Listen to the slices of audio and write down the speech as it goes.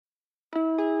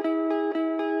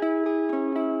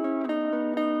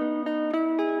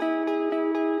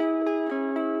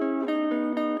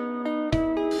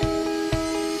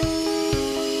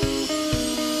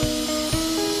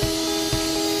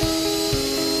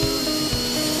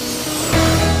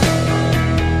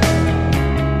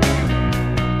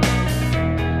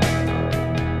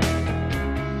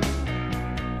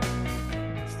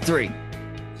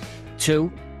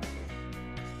2?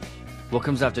 What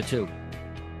comes after 2?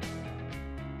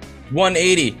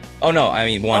 180. Oh, no, I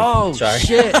mean 1. Oh, sorry.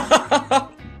 shit.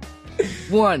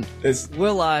 1. It's,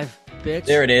 We're live, bitch.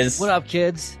 there it is. What up,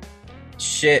 kids?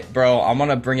 Shit, bro. I'm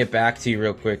gonna bring it back to you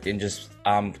real quick and just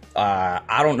I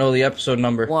don't know the episode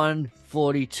number.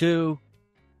 142.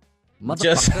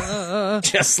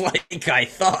 Just like I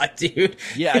thought, dude.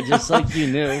 Yeah, just like you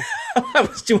knew. I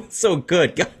was doing so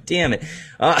good. God damn it.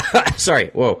 Sorry.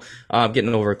 Whoa. I'm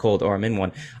getting over a cold, or I'm in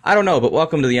one. I don't know, but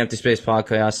welcome to the Empty Space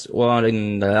Podcast.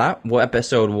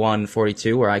 Episode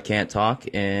 142, where I can't talk,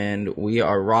 and we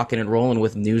are rocking and rolling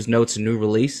with news, notes, and new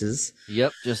releases.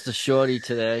 Yep, just a shorty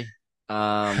today.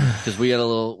 Because we had a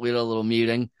little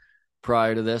meeting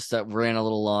prior to this that ran a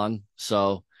little long,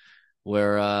 so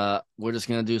we're just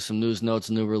gonna do some news, notes,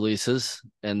 and new releases,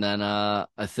 and then I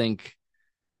think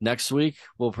next week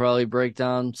we'll probably break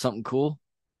down something cool.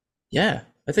 Yeah,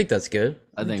 I think that's good.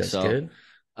 I think that's so. Good.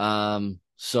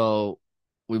 So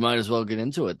we might as well get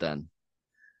into it then.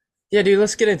 Yeah, dude,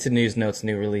 let's get into news, notes,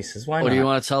 new releases. Why not? Or do you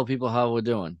want to tell people how we're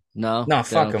doing? No,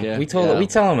 fuck them. Care? We tell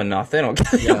them enough. They don't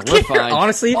care. Yeah, we're fine.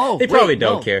 Honestly, they probably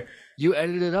don't care. You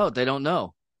edited it out. They don't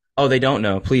know. Oh, they don't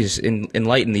know. Please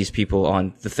enlighten these people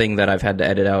on the thing that I've had to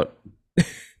edit out.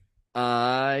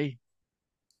 I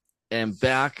am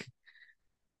back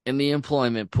in the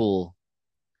employment pool,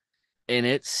 and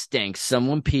it stinks.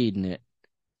 Someone peed in it.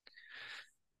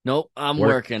 Nope, I'm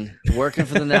working for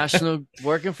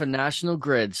the National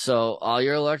Grid. So all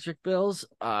your electric bills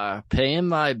are paying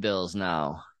my bills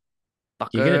now. Fuckers.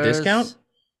 You get a discount?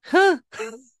 Huh?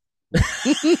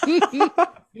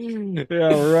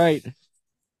 Yeah, right.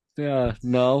 Yeah,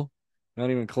 no,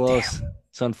 not even close. Damn.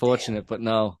 It's unfortunate, but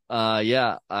no.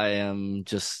 Yeah, I am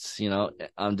just,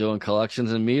 I'm doing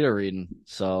collections and meter reading.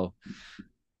 So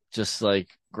just like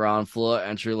ground floor,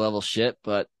 entry level shit,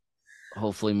 but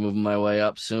hopefully moving my way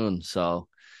up soon. So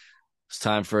it's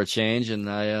time for a change, and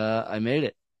I made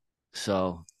it.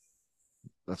 So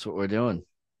that's what we're doing.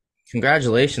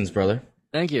 Congratulations, brother.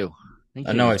 Thank you.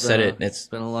 I know I've said it. It's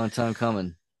been a long time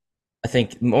coming. I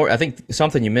think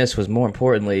something you missed was, more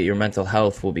importantly, your mental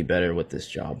health will be better with this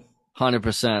job.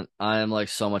 100%. I am like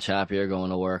so much happier going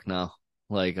to work now.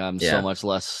 Like I'm so much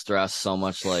less stressed, so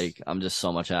much like I'm just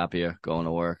so much happier going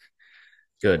to work.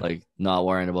 Good. Like not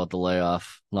worrying about the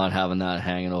layoff, not having that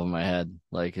hanging over my head.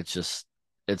 Like it's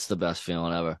the best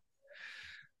feeling ever.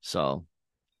 So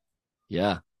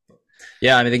yeah.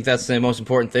 Yeah, I think that's the most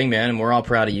important thing, man, and we're all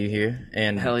proud of you here.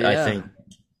 And hell yeah. I think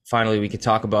finally we could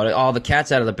talk about it. All the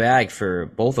cat's out of the bag for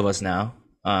both of us now.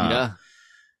 Yeah.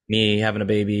 Me having a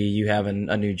baby, you having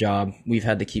a new job. We've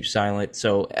had to keep silent.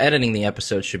 So editing the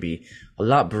episode should be a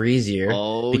lot breezier.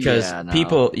 Because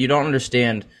people, you don't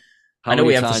understand. I know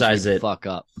we emphasized it fuck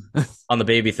up on the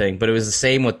baby thing, but it was the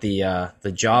same with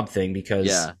the job thing,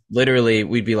 because literally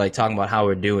we'd be like talking about how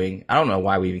we're doing. I don't know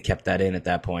why we even kept that in at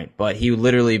that point, but he would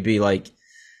literally be like,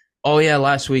 "Oh yeah,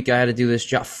 last week I had to do this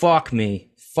job. Fuck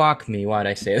me. Why'd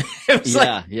I say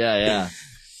that?" Yeah.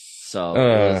 So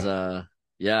it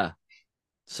was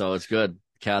So it's good.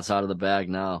 Cat's out of the bag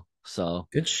now. So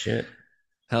good shit.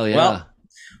 Hell yeah. Well,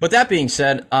 with that being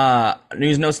said,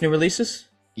 news, notes, new releases.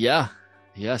 Yeah.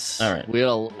 Yes. All right. We had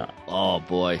oh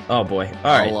boy. All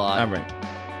right. Lot. I'm right.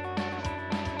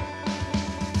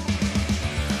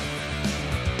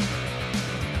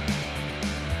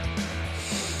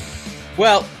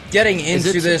 Well, getting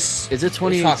into this. Is it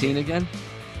 2018 again?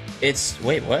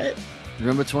 Wait, what?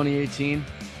 Remember 2018?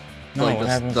 No,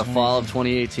 like the fall of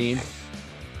 2018?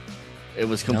 It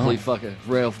was complete fucking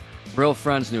Real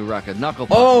Friends new record, Knuckle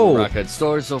Puck new record,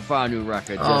 Stories So Far new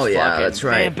record. Just that's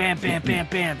right.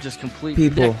 Bam. Just complete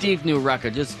People. Neck Deep new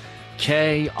record. Just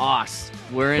chaos.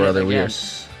 We're in Brother, it again.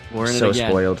 We're in it again.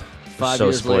 Spoiled. 5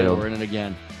 years later, we're in it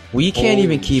again. We can't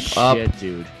even keep up,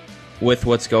 dude, with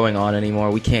what's going on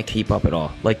anymore. We can't keep up at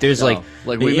all. Like there's like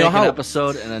we make an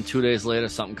episode, and then 2 days later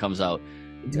something comes out.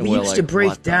 We used to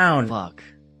break down. Fuck.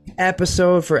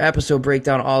 Episode for episode, break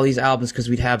down all these albums because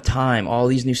we'd have time. All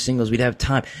these new singles, we'd have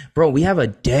time. Bro, we have a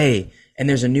day, and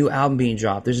there's a new album being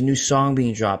dropped. There's a new song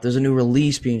being dropped. There's a new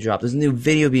release being dropped. There's a new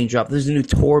video being dropped. There's a new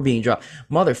tour being dropped.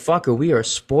 Motherfucker, we are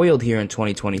spoiled here in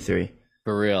 2023.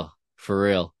 For real.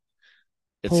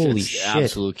 Holy it's shit.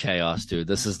 Absolute chaos, dude.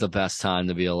 This is the best time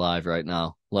to be alive right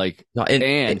now. Like,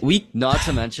 and we not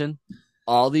to mention,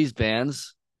 all these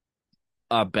bands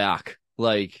are back.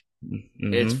 Like,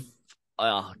 it's.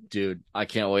 Oh, dude, I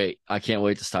can't wait. I can't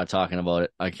wait to start talking about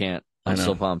it. I can't. I'm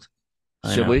so pumped.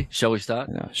 Shall we start?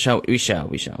 We shall.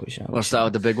 Want to start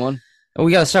with the big one? Oh,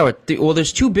 we got to start with... Well,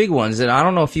 there's two big ones, and I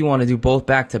don't know if you want to do both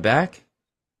back to back.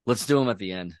 Let's do them at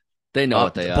the end. They know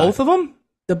what they are. Both of them?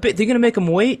 They're going to make them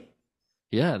wait?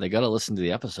 Yeah, they got to listen to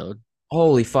the episode.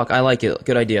 Holy fuck, I like it.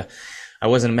 Good idea. I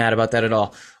wasn't mad about that at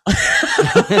all.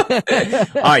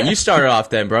 All right, you started off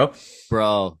then, bro.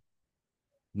 Bro,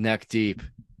 Neck Deep.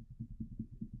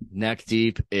 Neck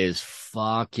Deep is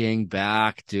fucking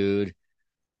back, dude.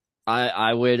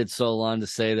 I waited so long to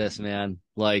say this, man.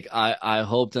 Like I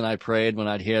hoped and I prayed when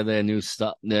I'd hear their new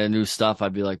stuff,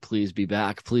 I'd be like, please be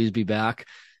back, please be back.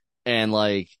 And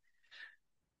like,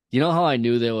 you know how I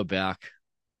knew they were back?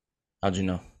 How'd you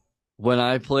know? When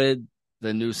I played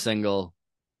the new single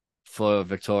for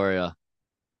Victoria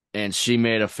and she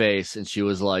made a face and she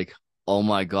was like, "Oh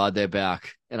my God, they're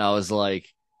back." And I was like,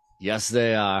 "Yes,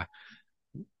 they are."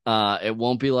 It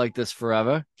Won't Be Like This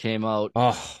Forever came out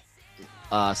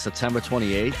Oh, September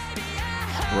 28th.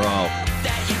 Bro,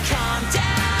 That you calm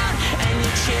down and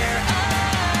you cheer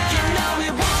up. You know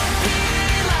it won't be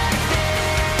like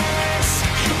this.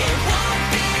 It won't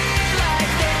be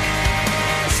like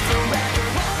this forever.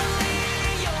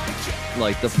 Only your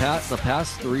like the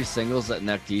past three singles that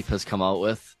Neck Deep has come out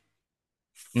with,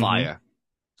 fire.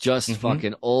 Just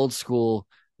fucking old school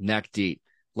Neck Deep.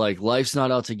 Like Life's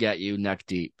Not Out to Get You, Neck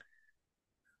Deep.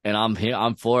 And I'm here,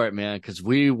 I'm for it, man, because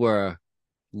we were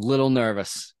little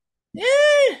nervous.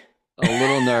 A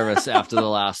little nervous after the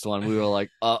last one. We were like,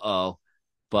 uh-oh.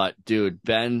 But dude,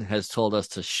 Ben has told us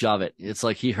to shove it. It's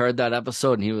like he heard that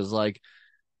episode and he was like,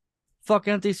 fuck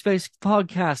Empty Space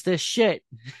Podcast, this shit.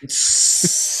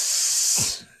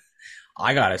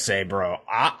 I gotta say, bro,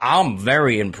 I'm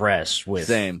very impressed with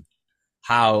Same.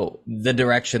 how the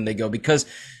direction they go, because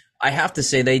I have to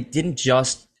say they didn't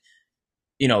just,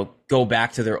 go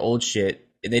back to their old shit.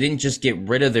 They didn't just get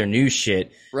rid of their new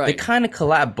shit. Right. They kind of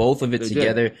collab both of it They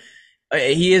together.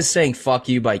 He is saying fuck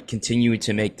you by continuing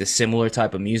to make the similar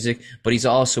type of music, but he's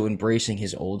also embracing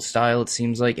his old style, it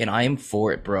seems like, and I am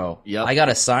for it, bro. Yep. I got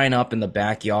a sign up in the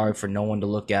backyard for no one to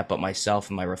look at but myself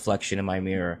and my reflection in my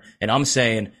mirror. And I'm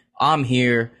saying, I'm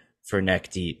here for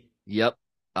Neck Deep. Yep.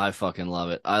 I fucking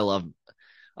love it. I'm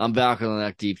back on the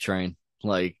Neck Deep train.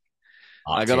 Like,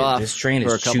 I got Dude, off this train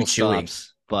for is a couple choo-chooing.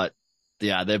 stops, but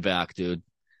yeah, they're back, dude.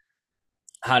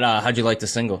 How'd you like the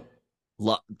single?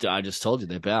 I just told you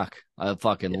they're back. I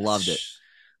fucking loved it.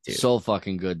 Dude. So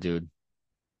fucking good, dude.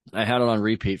 I had it on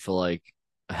repeat for like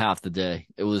half the day.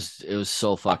 It was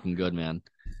so fucking good, man.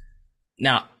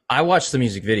 Now, I watched the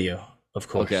music video, of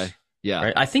course. Okay. Yeah.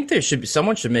 Right? I think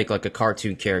someone should make like a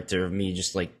cartoon character of me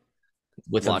just like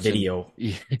with a video.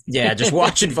 Yeah, just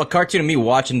watching a cartoon of me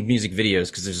watching music videos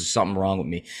because there's something wrong with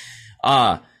me.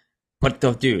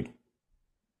 But dude,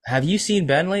 have you seen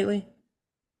Ben lately?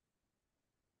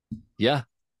 Yeah.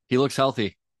 He looks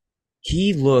healthy.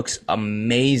 He looks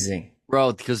amazing.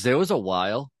 Bro, because there was a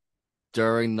while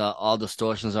during the All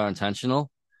Distortions Are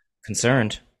Intentional,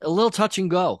 Concerned. a little touch and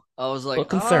go. I was like,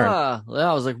 concerned.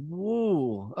 Yeah, I was like,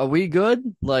 woo, are we good?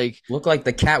 Like, Looked like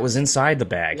the cat was inside the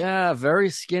bag. yeah, very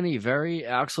skinny, very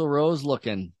Axl Rose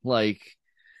looking. Like,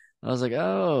 I was like,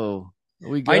 oh, are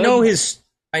we good?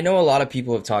 I know a lot of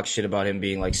people have talked shit about him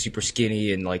being like super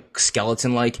skinny and like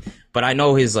skeleton like, but I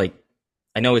know it's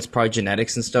probably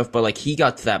genetics and stuff, but like he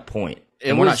got to that point.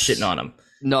 And we're not shitting on him.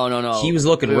 No. He was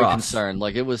looking we were rough. concerned.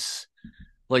 Like, it was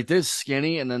like this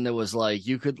skinny, and then there was like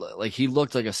he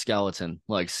looked like a skeleton,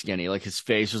 like skinny, like his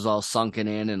face was all sunken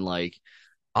in, and like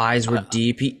eyes were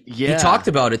deep. He yeah. talked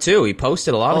about it too. He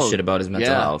posted a lot of shit about his mental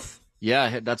yeah. health.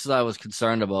 Yeah, that's what I was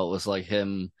concerned about, was like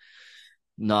him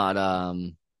not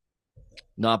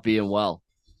being well.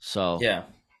 So yeah.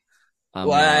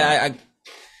 Well,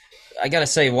 I gotta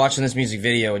say, watching this music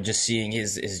video and just seeing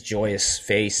his joyous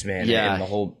face, man, yeah, and the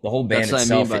whole band that's what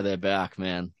itself. I mean by their back,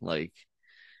 man. Like,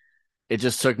 it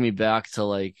just took me back to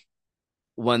like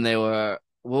when they were.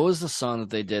 What was the song that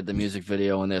they did the music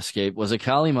video when they escaped? Was it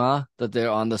Kalima that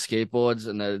they're on the skateboards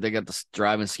and they got the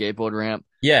driving skateboard ramp?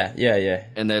 Yeah.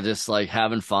 And they're just like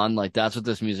having fun. Like, that's what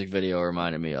this music video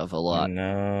reminded me of a lot. I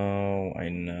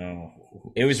know.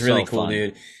 It was really cool, fun.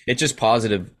 dude. It's just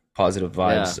positive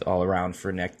vibes all around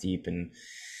for Neck Deep, and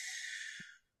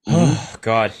oh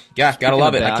god, yeah, gotta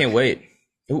love it. I can't wait.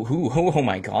 Oh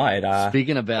my god.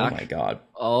 Speaking of back, oh my god.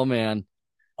 Oh man,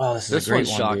 Oh, this one one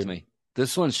shocked me.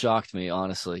 This one shocked me,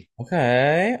 honestly.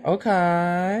 Okay. Tell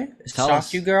Shocked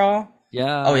us. you, girl?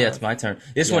 Yeah. Oh yeah, it's my turn.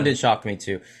 This one did shock me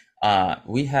too.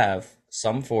 We have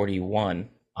Sum 41.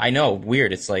 I know,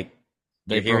 weird. It's like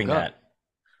They you're hearing broke up. that.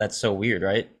 That's so weird,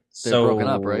 right? They've broken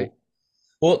up, right?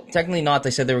 Well, technically not.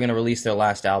 They said they were going to release their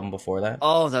last album before that.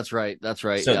 Oh, that's right.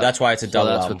 So that's why it's a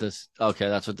double that's album. what this. Okay,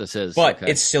 that's what this is. But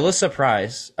okay. it's still a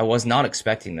surprise. I was not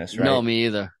expecting this, right? No, me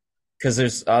either. Because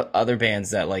there's other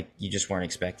bands that like you just weren't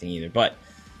expecting either. But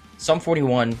Sum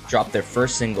 41 dropped their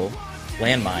first single,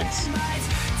 Landmines.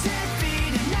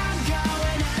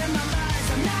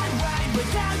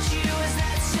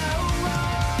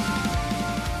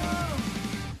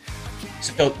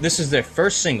 So this is their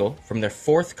first single from their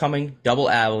forthcoming double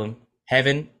album,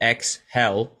 Heaven X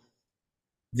Hell.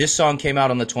 This song came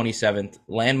out on the 27th.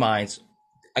 Landmines.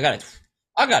 I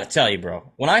gotta tell you,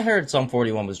 bro. When I heard Sum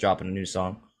 41 was dropping a new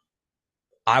song,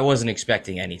 I wasn't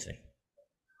expecting anything.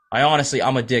 I'm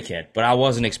a dickhead, but I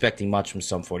wasn't expecting much from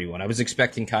Sum 41. I was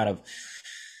expecting kind of,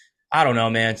 I don't know,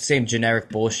 man, same generic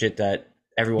bullshit that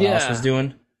everyone else was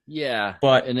doing. Yeah,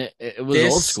 But and it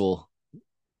was old school.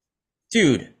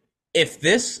 Dude,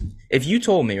 if you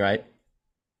told me, right?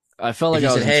 I felt like If you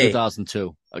I was said, in "Hey,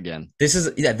 2002 again. This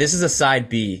is a side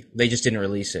B. They just didn't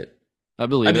release it." I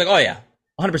believe I'd be it. like, "Oh yeah,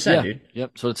 100%, Yeah. dude."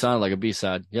 Yep. So it sounded like a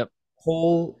B-side. Yep.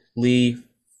 Holy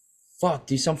fuck,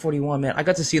 dude, Sum 41, man. I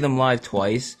got to see them live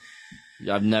twice.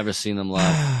 I've never seen them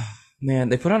live. Man,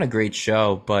 they put on a great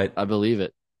show, but I believe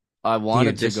it. I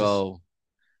wanted Dude, to go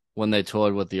when they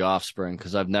toured with The Offspring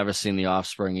because I've never seen The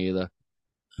Offspring either,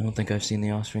 I don't think I've seen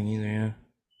The Offspring either, yeah.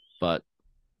 but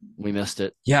we missed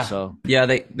it. Yeah. So Yeah,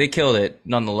 they killed it.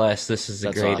 Nonetheless, this is a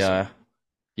That's great awesome.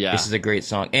 yeah. this is a great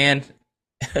song and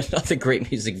another great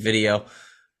music video.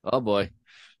 Oh boy.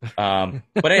 But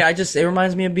hey, it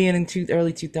reminds me of being in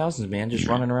early 2000s, man, just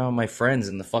running around with my friends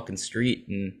in the fucking street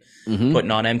and Mhm.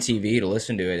 putting on MTV to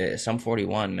listen to it. Sum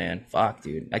 41, man. Fuck,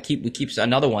 dude. We keep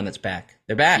another one that's back.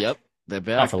 They're back. Yep. They're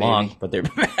back. Not for baby. long, but they're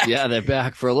back. Yeah, they're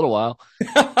back for a little while.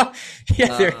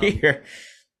 Yeah, they're here.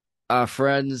 Our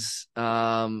friends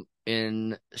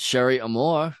in Sherry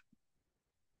Amore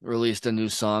released a new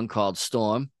song called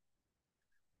Storm.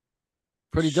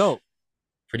 Pretty dope.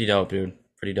 Pretty dope, dude.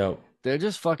 Pretty dope. They're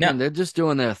just fucking Yeah. they're just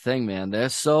doing their thing, man. They're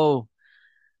so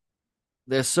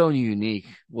unique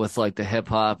with like the hip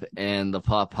hop and the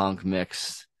pop punk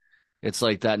mix. It's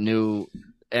like that new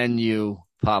NU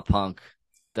pop punk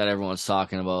that everyone's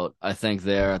talking about. I think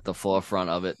they're at the forefront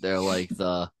of it. They're like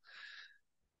the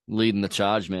leading the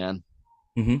charge, man.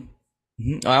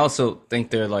 I also think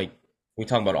they're like, we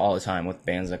talk about it all the time with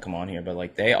bands that come on here, but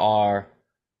like they are,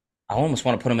 I almost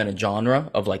want to put them in a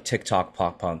genre of like TikTok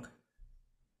pop punk.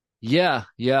 Yeah,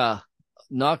 yeah.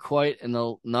 Not quite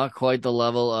the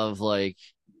level of like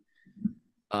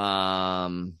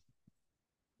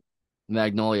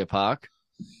Magnolia Park,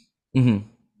 Mm-hmm.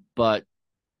 but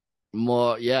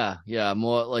more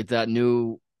more like that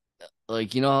new,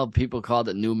 like, you know how people called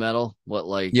it new metal, what,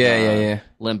 like Yeah.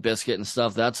 Limp Bizkit and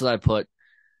stuff. That's what I put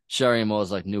Sherry and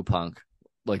Mo's like new punk,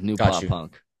 like new Got pop you.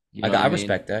 punk. You know I what I mean?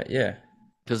 respect that. Yeah.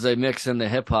 Because they mix in the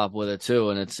hip hop with it too,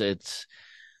 and it's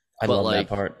I But, love like,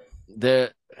 that part.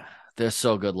 they're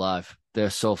so good live. They're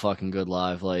so fucking good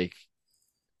live. Like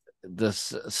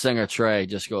this singer Trey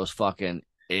just goes fucking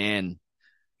in.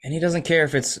 And he doesn't care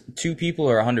if it's 2 people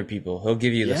or 100 people. He'll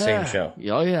give you the same show.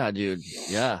 Oh yeah, dude.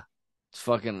 Yeah. It's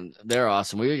fucking, they're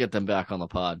awesome. We gotta get them back on the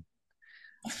pod.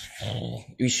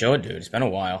 We should, dude. It's been a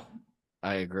while.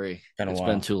 I agree. Been a It's while.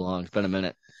 been too long. It's been a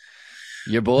minute.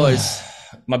 Your boys.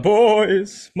 My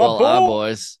boys. Our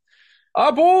boys.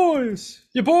 Our boys.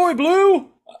 Your boy Blue.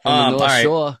 From the North all right.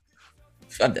 Shore.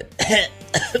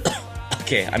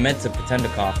 Okay, I meant to pretend to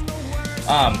cough.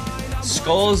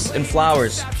 Skulls and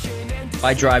Flowers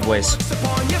by Driveways.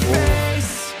 Upon your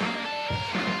face.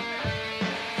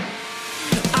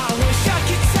 I wish I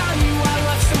could tell you I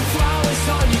left some flowers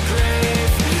on your grave.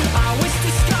 I was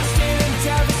disgusted and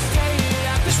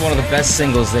devastated. This is one of the best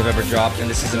singles they've ever dropped, and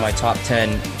this is in my top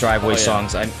 10 Driveway Oh, yeah.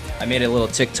 songs. I made a little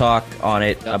TikTok on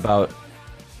it about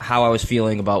how I was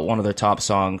feeling about one of their top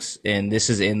songs, and this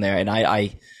is in there. And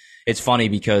I it's funny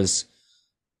because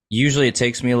usually it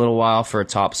takes me a little while for a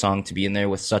top song to be in there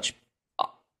with such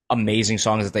amazing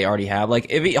songs that they already have. Like,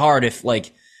 it'd be hard if,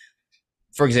 like,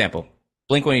 for example,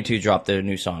 Blink-182 dropped their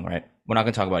new song, right? We're not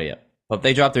going to talk about it yet. But if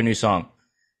they dropped their new song,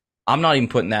 I'm not even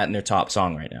putting that in their top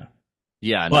song right now.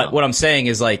 Yeah, I know. But what I'm saying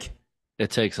is, like,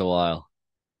 It takes a while.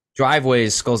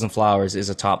 Driveways, Skulls and Flowers is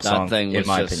a top That song, thing in was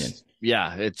my just- opinion.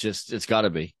 Yeah, it's got to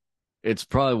be. It's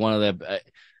probably one of their.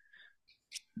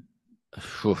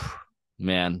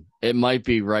 Man, it might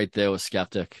be right there with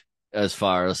Skeptic as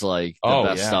far as like the Oh,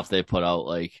 best yeah. stuff they put out.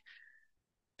 Like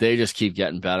they just keep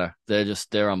getting better.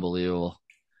 They're unbelievable.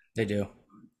 They do.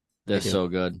 They're They do. so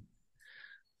good.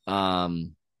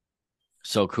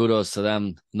 So kudos to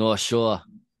them, North Shore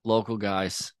local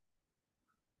guys.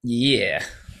 Yeah.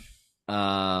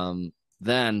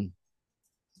 Then,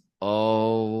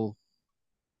 oh,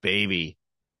 baby,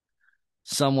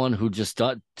 someone who just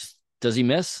does he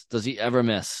miss? Does he ever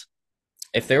miss?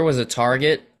 If there was a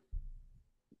target,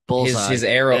 Bullseye. his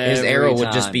arrow Every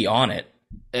would just time. be on it.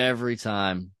 Every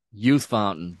time. Youth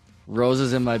Fountain.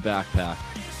 Roses in my backpack.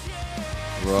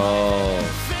 Bro.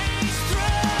 Face through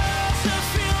to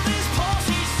feel this pulse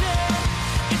each cell.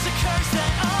 It's a curse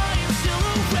that I am still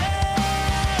aware.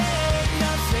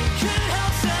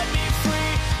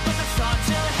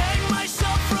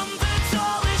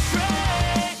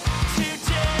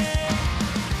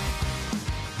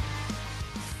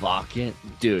 fucking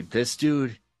dude, this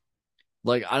dude,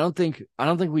 like, I don't think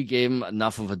we gave him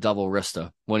enough of a double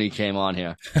wrister when he came on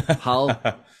here. How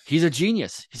he's a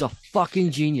genius. He's a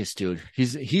fucking genius, dude.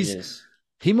 Yes.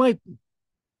 He might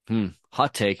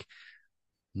hot take,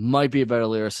 might be a better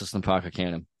lyricist than Parker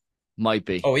Cannon. Might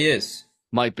be. Oh, he is.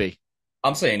 Might be.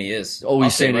 I'm saying he is. Oh,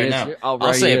 he's saying right he is? now.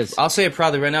 Outright I'll say it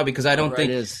proudly right now because I don't Outright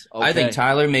think is. I think Okay.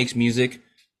 Tyler makes music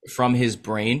from his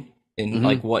brain and Mhm.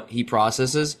 like what he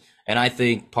processes, and I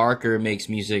think Parker makes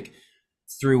music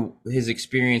through his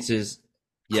experiences,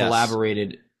 Yes.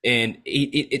 collaborated, and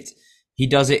he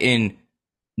does it in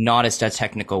not as that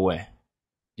technical way.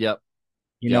 Yep.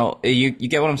 You Yep. know, you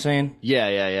get what I'm saying?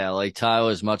 Yeah. Like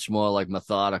Tyler's much more like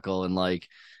methodical and like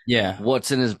Yeah,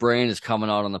 what's in his brain is coming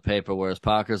out on the paper, whereas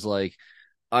Parker's like,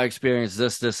 I experienced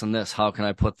this, and this. How can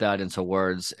I put that into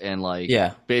words and like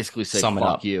yeah, basically say Sum it fuck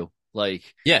up. you, like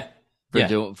yeah,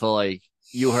 for like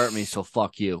you hurt me, so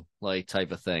fuck you, like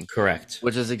type of thing. correct.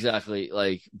 Which is exactly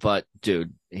like, but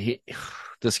dude,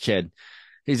 this kid,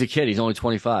 he's a kid. He's only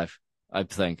 25, I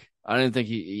think. I didn't think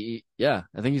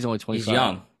I think he's only 25. He's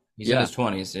young. He's in Yeah. his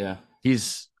 20s. Yeah.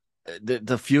 He's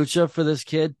the future for this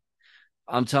kid.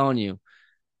 I'm telling you,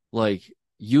 like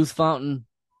Youth Fountain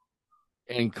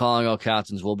and Calling Out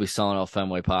Captains will be selling out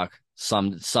Fenway Park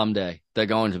someday. They're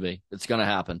going to be. It's going to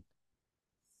happen.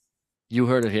 You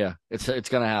heard it here. It's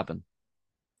going to happen.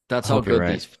 That's I how hope you're good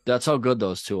right. that's how good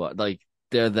those two are. Like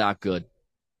they're that good.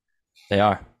 They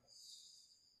are.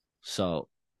 So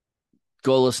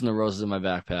go listen to Roses in My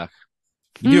Backpack.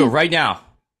 You do it right now.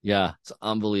 Yeah, it's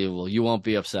unbelievable. You won't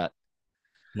be upset.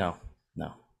 No.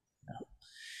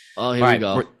 Oh, here All we right,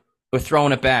 go. we're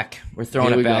throwing it back. We're throwing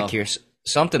Here it we back go. here.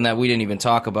 Something that we didn't even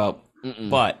talk about, Mm-mm.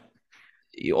 but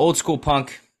old school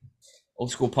punk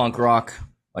rock.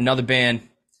 Another band,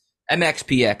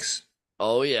 MXPX,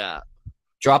 Oh yeah.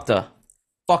 dropped a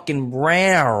fucking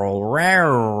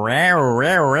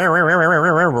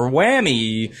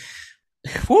whammy.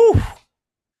 Whew.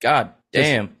 God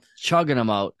damn. Chugging them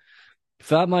out.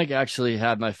 Fat Mike actually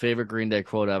had my favorite Green Day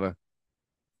quote ever.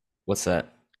 What's that?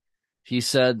 He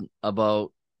said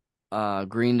about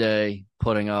Green Day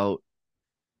putting out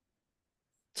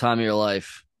Time of Your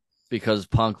Life because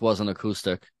punk wasn't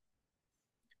acoustic.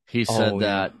 He said Oh,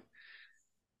 yeah.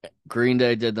 that Green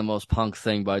Day did the most punk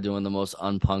thing by doing the most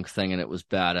unpunk thing, and it was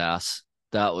badass.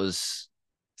 That was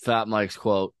Fat Mike's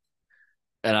quote.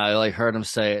 And I like heard him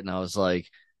say it, and I was like,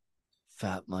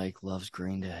 Fat Mike loves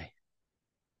Green Day.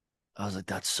 I was like,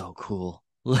 that's so cool.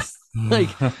 Like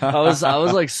I was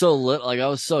like so lit, like I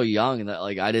was so young that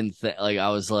like I didn't think, like I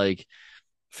was like,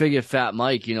 figure Fat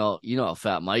Mike, you know how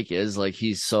Fat Mike is, like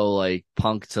he's so like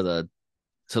punk to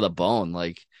the bone,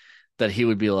 like that he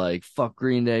would be like, fuck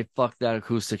Green Day, fuck that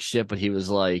acoustic shit, but he was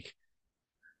like,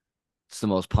 it's the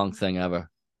most punk thing ever.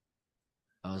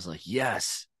 I was like,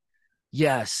 yes.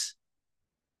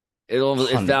 It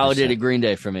 100%. validated Green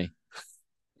Day for me.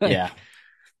 Yeah.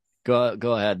 Go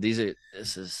ahead. This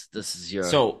is your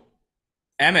So,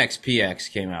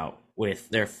 MXPX came out with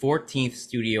their 14th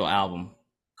studio album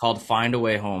called Find a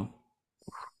Way Home.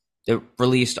 It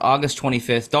released August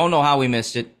 25th. Don't know how we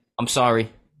missed it. I'm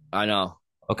sorry. I know.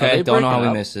 Are Okay, they don't know how breaking we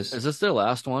up? missed this. Is this their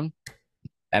last one?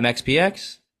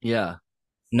 MXPX? Yeah.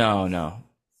 No.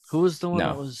 Who was the one No.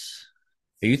 that was?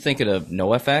 Are you thinking of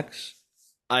NoFX?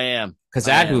 I am. Because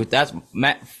I am. that's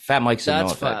Fat Mike said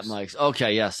That's NoFX. Fat Mike's.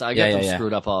 Okay, yes. I get Yeah, them yeah.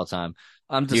 screwed up all the time.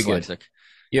 I'm You're good. dyslexic.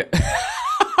 Yeah.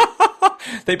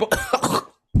 They both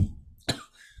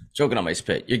choking on my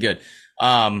spit. You're good.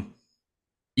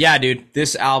 Yeah, dude,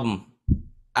 this album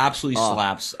absolutely Oh.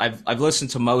 slaps. I've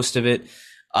listened to most of it.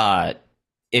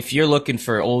 If you're looking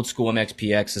for old school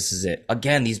MXPX, this is it.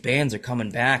 Again, these bands are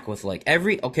coming back with like Oh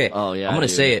yeah. I'm gonna dude.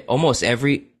 say it. Almost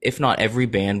every, if not every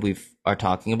band we are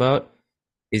talking about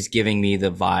is giving me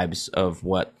the vibes of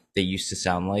what they used to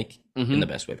sound like in Mhm. the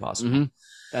best way possible. Mhm.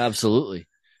 Absolutely.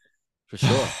 For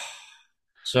sure.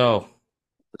 So,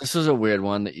 This is a weird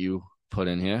one that you put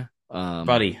in here.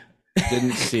 buddy,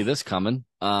 Didn't see this coming.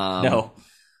 no.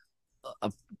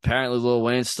 Apparently Lil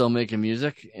Wayne's still making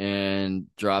music and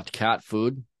dropped Cat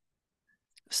Food.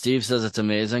 Steve says it's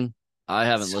amazing. I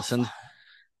haven't So listened.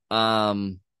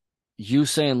 You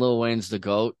saying Lil Wayne's the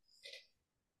GOAT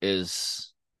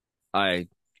is, I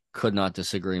could not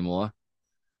disagree more.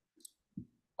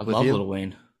 I with love you? Lil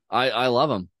Wayne. I love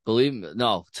him. Believe me.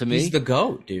 No, to me, He's the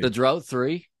GOAT, dude. the Drought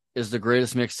 3 is the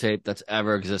greatest mixtape that's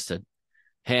ever existed.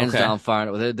 Hands Okay. down,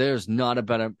 far. There's not a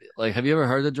better, like, have you ever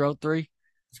heard the Drought 3?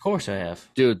 Of course I have.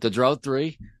 Dude, the Drought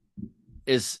 3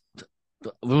 is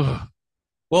ugh,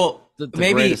 Well, the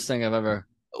maybe greatest thing I've ever.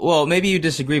 maybe you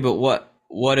disagree, but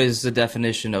what is the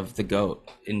definition of the GOAT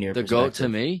in your The GOAT to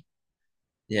perspective? me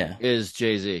Yeah. is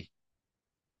Jay-Z.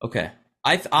 Okay.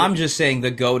 I'm just saying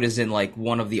the GOAT is in like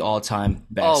one of the all-time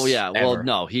best. Oh yeah, well ever.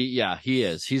 no, he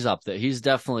is. He's up there. He's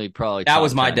definitely probably That top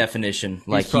was my 10. definition. He's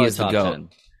Like he probably is the top GOAT. 10.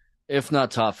 If not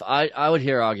top, I would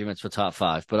hear arguments for top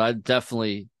 5, but I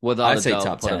definitely, without I'd a say doubt,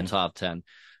 top put him 10. top 10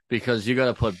 because you got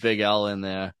to put Big L in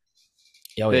there.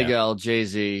 Oh, Big yeah. L,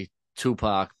 Jay-Z,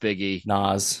 Tupac, Biggie,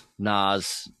 Nas.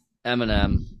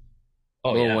 Eminem,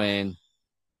 Oh Lil yeah. Wayne.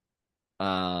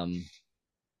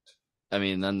 I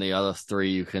mean, then the other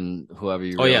 3 you can whoever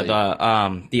you. Oh really...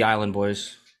 yeah, the Island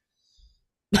Boys.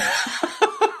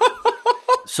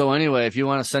 So anyway, if you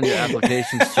want to send your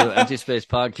applications to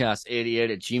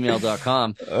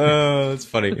emptyspacepodcast88@gmail.com. Oh, that's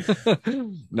funny.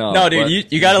 No, dude, but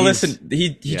you got to he's- listen.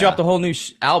 He yeah. dropped a whole new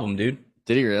album, dude.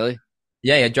 Did he really?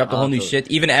 Yeah, he dropped a whole new so-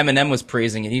 shit. Even Eminem was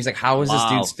praising it. He's like, "How is this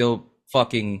Wow. dude still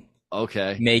fucking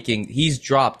Okay. making?" He's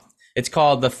dropped. It's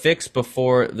called The Fix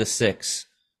Before the Six.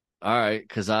 All right,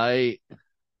 because I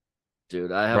haven't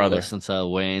Brother. listened to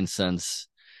Wayne since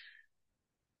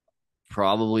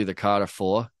probably the Carter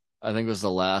 4. I think was the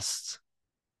last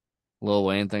Lil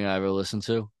Wayne thing I ever listened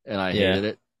to, and I Yeah. hated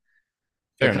it.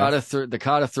 Fair The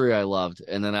Carter 3 I loved,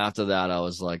 and then after that I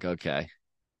was like, okay,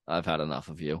 I've had enough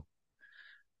of you.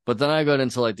 But then I got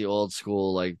into like the old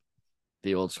school hip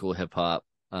hop,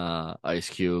 Ice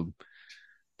Cube,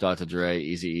 Dr. Dre,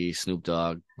 Eazy-E, Snoop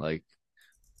Dogg, like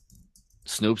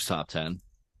Snoop's top 10.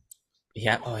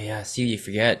 Yeah. Oh yeah. See, you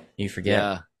forget.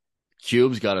 Yeah.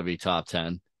 Cube's got to be top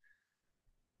 10.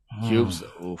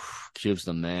 Oh. Cube's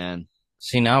the man.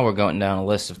 See, now we're going down a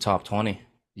list of top 20.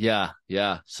 Yeah.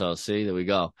 So see, there we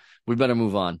go. We better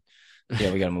move on.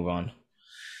 Yeah, we got to move on.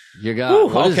 You got Whew,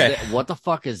 what is okay. what the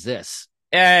fuck is this?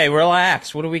 Hey,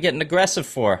 relax. What are we getting aggressive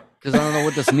for? Because I don't know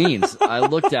what this means. I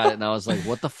looked at it and I was like,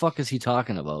 what the fuck is he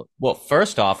talking about? Well,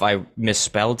 first off, I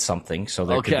misspelled something, so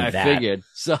there Okay, could be I that. figured.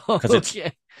 So 'Cause it's-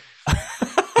 okay.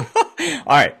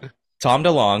 All right. Tom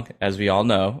DeLonge, as we all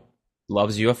know,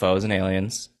 loves UFOs and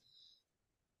aliens.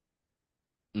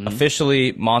 Mhm.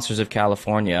 Officially Monsters of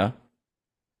California.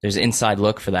 There's an inside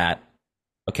look for that.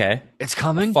 Okay? It's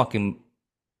coming.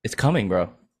 It's coming,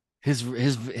 bro. His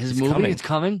movie. coming. It's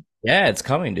coming. Yeah, it's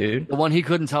coming, dude. The one he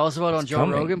couldn't tell us about on It's Joe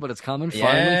coming. Rogan, but it's coming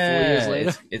finally 4 years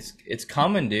later. It's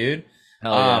coming, dude.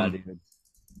 Hell yeah, um, dude.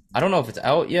 I don't know if it's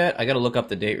out yet. I got to look up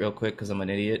the date real quick because I'm an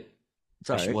idiot.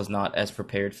 It's I all right. was not as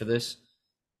prepared for this.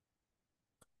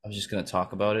 I was just gonna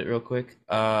talk about it real quick.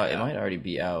 It might already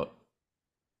be out.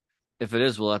 If it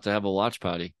is, we'll have to have a watch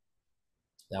party.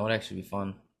 That would actually be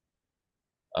fun.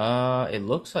 It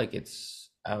looks like it's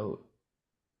out.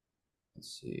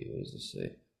 Let's see. What does this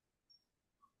say?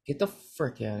 Get the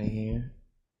frick out of here.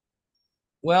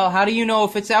 Well, how do you know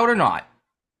if it's out or not?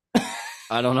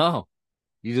 I don't know.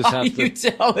 You just How do have to. you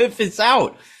tell if it's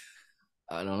out?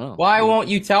 I don't know. Why won't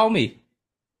you tell me?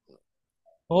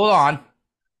 Hold on.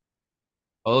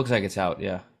 Oh, it looks like it's out.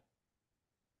 Yeah.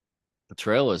 The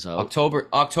trailer's out. October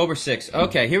 6th.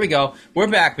 Okay, here we go. We're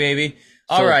back, baby.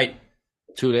 All So- right.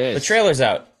 2 days. The trailer's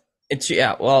out.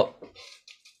 Well,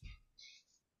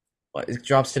 it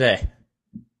drops today.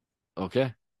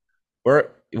 Okay.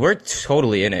 We're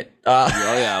totally in it. Oh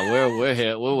yeah, we're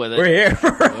here. We're with it. We're here.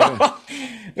 got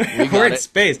We're in it.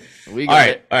 space. We All got right.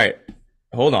 it. All right.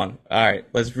 Hold on. All right.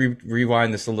 Let's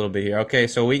rewind this a little bit here. Okay,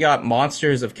 so we got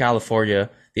Monsters of California.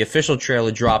 The official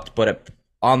trailer dropped, but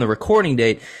on the recording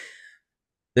date,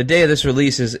 the day of this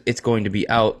release it's going to be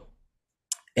out.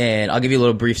 And I'll give you a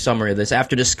little brief summary of this.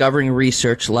 After discovering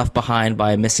research left behind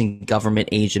by a missing government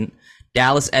agent,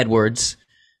 Dallas Edwards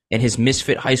and his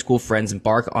misfit high school friends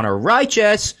embark on a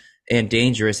righteous and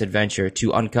dangerous adventure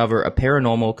to uncover a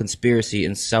paranormal conspiracy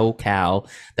in SoCal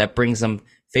that brings them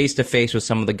face to face with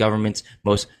some of the government's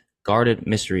most guarded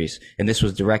mysteries. And this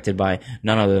was directed by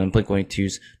none other than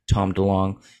Blink-182's Tom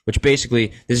DeLonge, which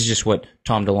basically, this is just what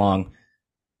Tom DeLonge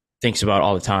thinks about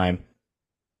all the time.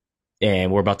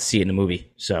 And we're about to see it in the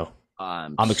movie. So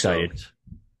I'm excited. stoked.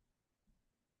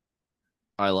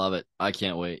 I love it. I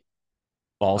can't wait.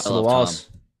 balls I to the love walls.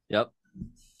 Tom. Yep.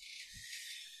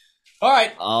 All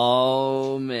right.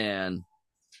 Oh man.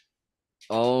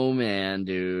 Oh man,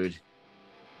 dude.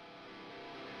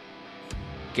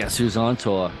 Guess who's on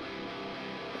tour?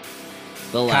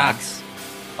 The lads.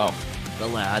 Oh, The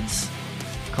lads.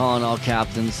 Calling all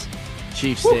captains.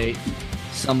 Chief State.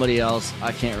 Somebody else.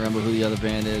 I can't remember who the other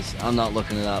band is. I'm not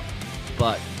looking it up.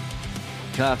 But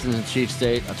Captains and Chief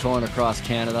State are touring across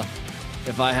Canada.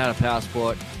 If I had a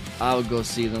passport, I would go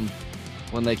see them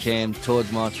when they came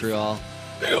towards Montreal.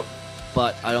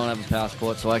 But I don't have a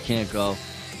passport, so I can't go.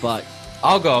 But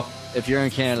I'll go. if you're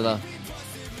in Canada,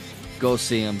 go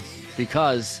see them.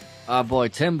 Because our boy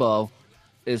Timbo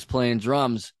is playing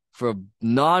drums for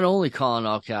not only calling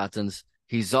all captains,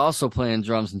 he's also playing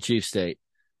drums in Chief State.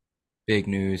 Big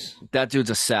news. That dude's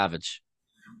a savage.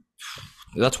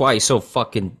 That's why he's so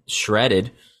fucking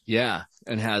shredded. Yeah,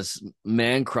 and has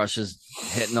man crushes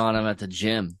hitting on him at the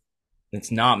gym.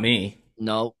 It's not me.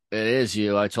 No, it is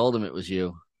you. I told him it was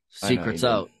you. I know Secret's you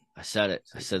did. out. I said it.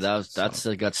 I said that's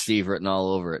got Steve written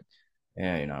all over it.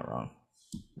 Yeah, you're not wrong.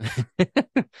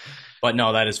 But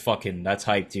no, that's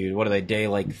hype, dude. What are they, day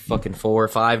like fucking 4 or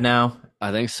 5 now?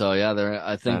 I think so. Yeah,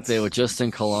 I think they were just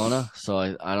in Kelowna, so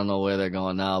I don't know where they're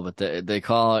going now, but they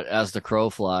call it As the Crow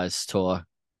Flies tour,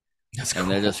 That's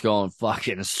and they're just going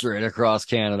fucking straight across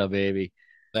Canada, baby.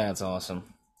 That's awesome.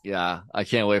 Yeah, I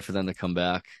can't wait for them to come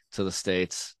back to the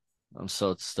States. I'm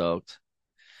so stoked.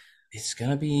 It's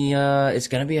gonna be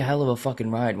a hell of a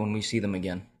fucking ride when we see them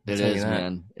again. I'll It tell you is, that.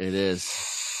 man. It is.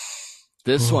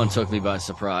 This one took me by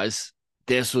surprise.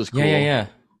 This was cool. Yeah.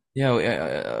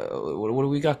 What do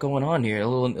we got going on here? A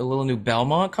little new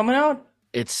Belmont coming out?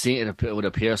 It would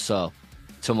appear so.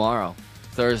 Tomorrow,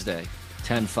 Thursday,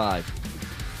 10/5.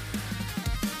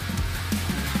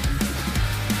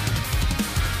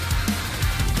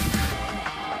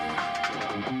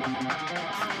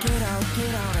 Get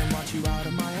out and watch you out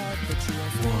of my head. But you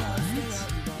won't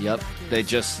stay out. Yep. They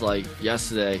just like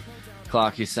yesterday,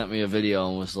 Clocky sent me a video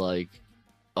and was like,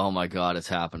 "Oh my God, it's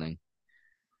happening."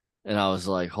 And I was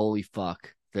like, "Holy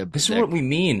fuck." This is what we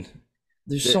mean.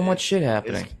 There's so much shit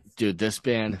happening. Dude, this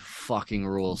band fucking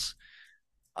rules.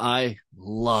 I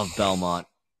love Belmont.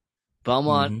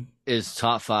 Belmont Mhm. is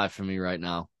top 5 for me right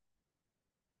now.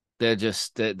 They're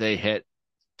just they hit.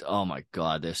 Oh my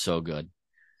God, they're so good.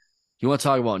 You want to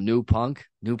talk about new punk,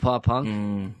 new pop punk?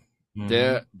 Mhm.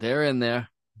 They're in there.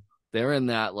 They're in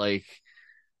that like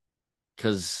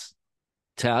because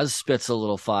Taz spits a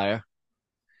little fire.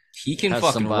 He can Has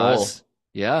fucking some roll. bars.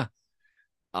 Yeah.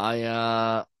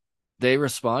 They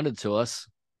responded to us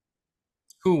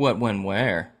Who, what, when,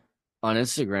 where? on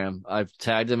Instagram. I've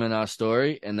tagged them in our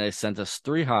story and they sent us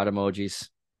 3 heart emojis.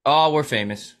 Oh, we're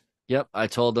famous. Yep. I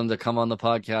told them to come on the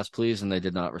podcast, please, and they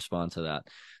did not respond to that.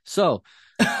 So,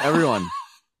 everyone,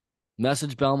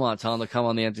 message Belmont, tell them to come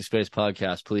on the Empty Space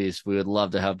podcast, please. We would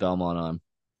love to have Belmont on.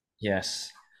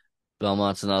 Yes.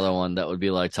 Belmont's another one that would be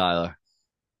like Tyler,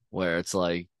 where it's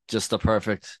like just the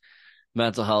perfect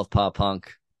mental health pop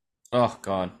punk, Oh,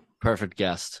 God. perfect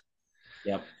guest.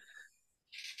 Yep.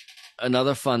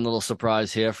 Another fun little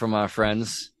surprise here from our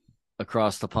friends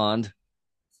across the pond.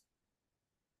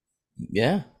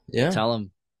 Yeah. Tell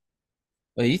them.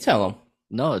 Well, you tell him.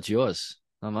 No, it's yours,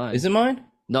 not mine. Is it mine?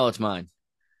 No, it's mine.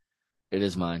 It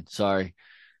is mine. Sorry.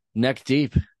 Neck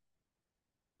Deep.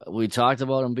 We talked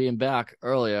about him being back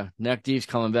earlier. Neck Deep's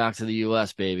coming back to the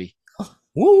U.S., baby.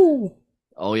 Woo!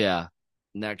 Oh, yeah.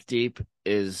 Neck Deep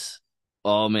is,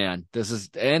 oh, man.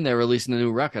 And they're releasing a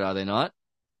new record, are they not?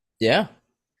 Yeah.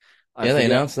 I Yeah, they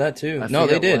forget- announced that too. I No,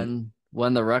 they forget did.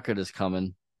 When the record is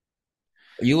coming.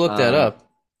 You looked that up.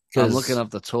 I'm 'Cause looking up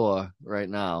the tour right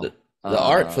now. The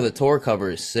art for the tour cover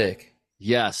is sick.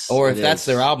 Yes. Or if it that's is.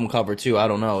 their album cover too, I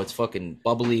don't know. It's fucking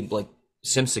bubbly, like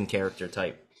Simpson character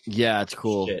type. Yeah, it's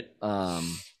cool. Shit.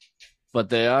 But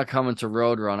they are coming to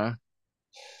Roadrunner,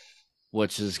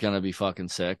 which is gonna be fucking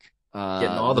sick. Getting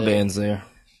all the bands there.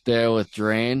 They're with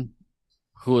Drain,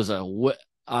 who is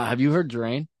have you heard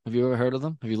Drain? Have you ever heard of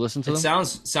them? Have you listened to It them?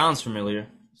 sounds familiar.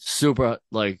 Super,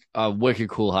 like a wicked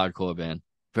cool hardcore band.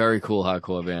 Very cool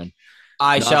hardcore band.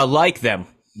 I No. shall like them.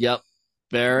 Yep.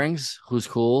 Bearings, who's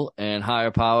cool, and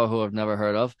Higher Power, who I've never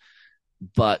heard of.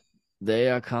 But they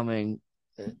are coming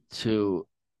to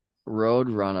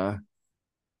Roadrunner.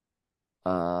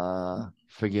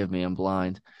 Forgive me, I'm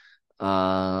blind.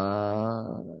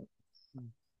 Oh,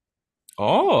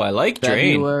 I like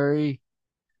Drain.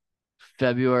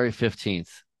 February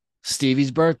 15th.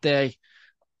 Stevie's birthday.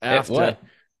 After What?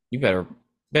 You better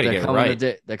get it right.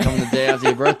 they're coming the day after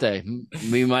your birthday.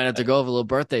 We might have to go for a little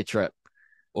birthday trip.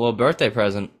 A little birthday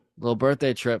present. Little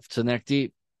birthday trip to Neck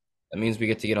Deep. That means we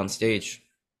get to get on stage.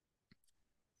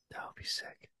 That would be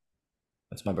sick.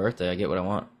 That's my birthday. I get what I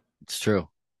want. It's true.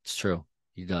 It's true.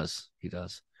 He does.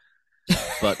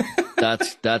 But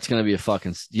that's gonna be a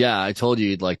fucking I told you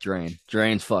you'd like Drain.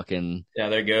 Drain's fucking Yeah,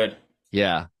 they're good.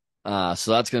 yeah.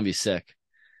 So that's gonna be sick.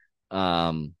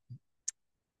 And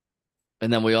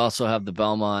then we also have the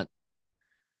Belmont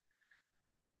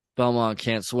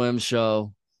Can't Swim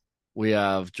show. We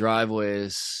have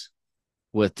Driveways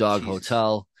with Dog Jesus.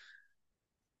 Hotel.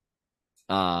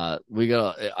 I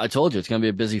told you it's gonna be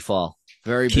a busy fall.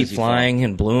 Very Keep busy flying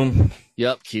and bloom. fall.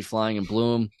 Yep, Keep Flying and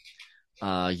Bloom.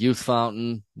 Youth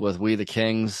Fountain with We the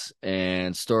Kings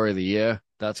and Story of the Year.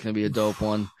 That's gonna be a dope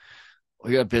one.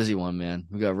 We got a busy one, man.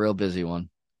 We got a real busy one.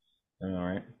 All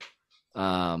right.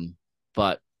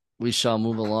 But we shall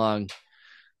move along.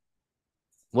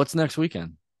 What's next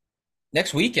weekend?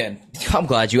 Next weekend, I'm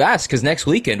glad you asked, because next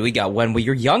weekend we got When We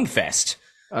Were Young Fest.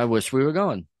 I wish we were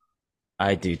going.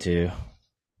 I do too.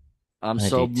 I'm I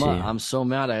so do too. I'm so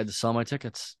mad I had to sell my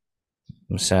tickets.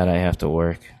 I'm sad I have to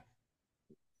work,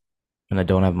 and I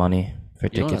don't have money for You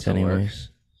don't tickets have to work. anyways.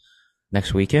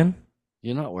 Next weekend?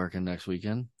 You're not working next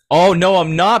weekend. Oh no,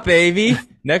 I'm not, baby.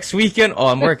 Next weekend? Oh,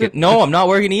 I'm working. No, I'm not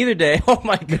working either day. Oh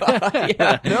my god.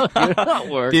 Yeah. No, you're not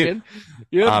working. Dude,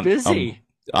 You're busy.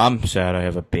 I'm sad I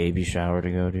have a baby shower to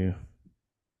go to.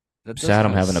 That does Sad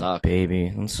I'm kinda having suck. a baby.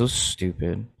 I'm so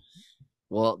stupid.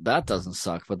 Well, that doesn't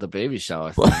suck, but the baby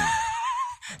shower thing.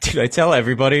 Dude, I tell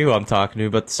everybody who I'm talking to,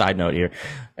 but side note here,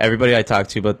 everybody I talk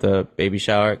to about the baby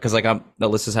shower, because like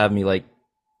Alyssa's having me like,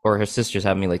 or her sister's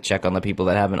having me like check on the people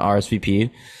that haven't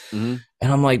RSVP'd, Mhm.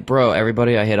 and I'm like, bro,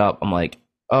 everybody I hit up, I'm like,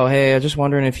 oh hey, I'm just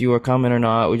wondering if you were coming or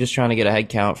not. We're just trying to get a head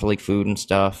count for like food and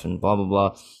stuff and blah blah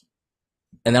blah.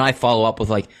 And then I follow up with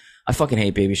like, I fucking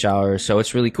hate baby showers, so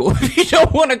it's really cool if you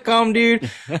don't want to come, dude.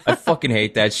 I fucking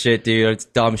hate that shit, dude. It's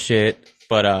dumb shit,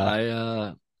 but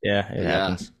yeah, it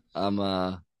happens.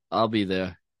 I'll be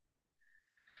there.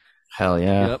 Hell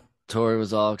yeah. Yep. Tori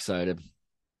was all excited.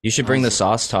 You should bring the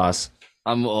sauce toss.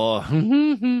 I'm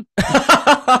come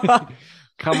on.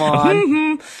 Come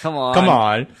on. Come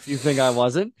on. You think I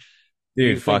wasn't?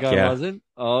 You Dude, fuck think I yeah. wasn't?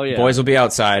 Oh yeah. Boys will be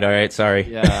outside, all right?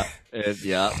 Sorry. Yeah.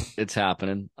 It's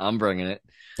happening. I'm bringing it.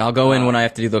 I'll go in when I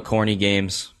have to do the corny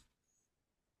games.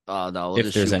 Oh no, we'll If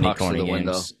just there's shoot any pucks through corny the games.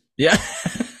 window. Yeah.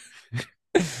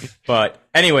 But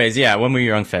anyways, yeah, When We Were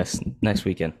Young Fest next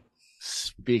weekend.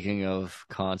 Speaking of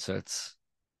concerts,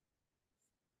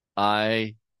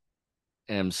 I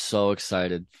am so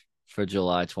excited for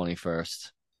July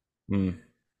 21st. Mm.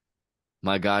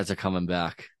 My guys are coming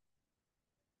back.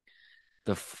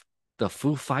 The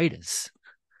Foo Fighters.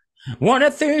 One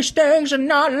of these things are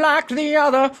not like the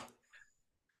other.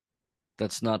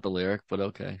 That's not the lyric, but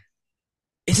okay.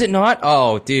 Is it not?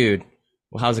 Oh, dude.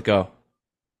 Well, how's it go?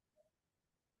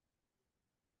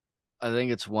 I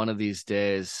think it's one of these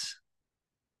days.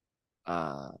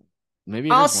 Maybe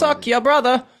it I'll is one of suck ya,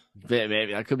 brother.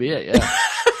 Maybe that could be it. Yeah,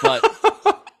 but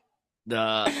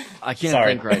I can't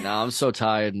Sorry. think right now. I'm so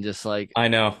tired and just like I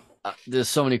know. there's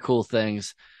so many cool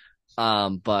things.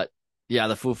 But yeah,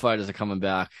 the Foo Fighters are coming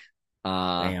back.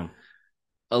 Damn.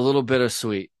 A little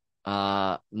bittersweet.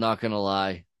 Not gonna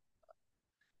lie,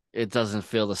 it doesn't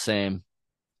feel the same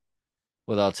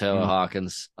without Taylor Mm.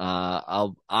 Hawkins.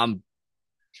 I'm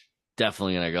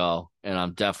definitely gonna go, and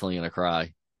I'm definitely gonna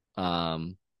cry.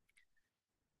 Because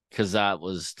that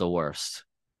was the worst.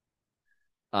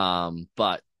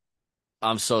 But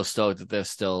I'm so stoked that they're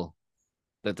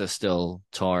still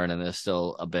touring and they're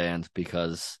still a band,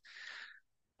 because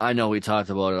I know we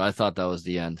talked about it. I thought that was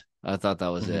the end. I thought that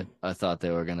was it. I thought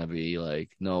they were gonna be like,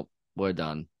 nope, we're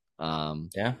done.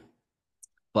 Yeah.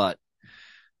 But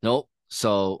nope.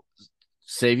 So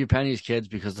save your pennies, kids,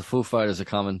 because the Foo Fighters are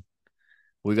coming.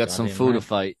 We got some Goddamn Foo to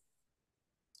right.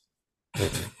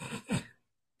 fight.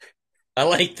 I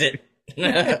liked it.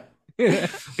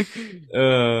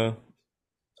 All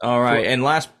right. And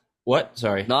last, what?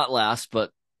 Sorry. Not last,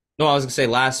 but No, I was gonna say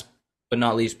last, but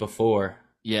not least before.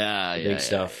 yeah, The yeah, big yeah,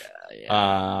 stuff.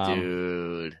 yeah.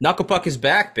 Dude. Knuckle Puck is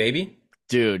back, baby.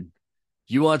 Dude,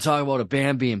 you want to talk about a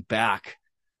band being back?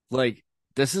 Like,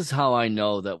 this is how I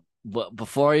know that. But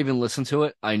before I even listened to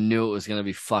it, I knew it was going to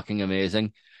be fucking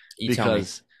amazing, You tell me.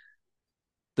 because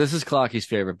this is Clocky's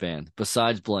favorite band.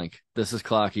 Besides Blink, this is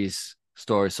Clocky's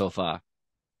story so far.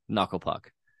 Knuckle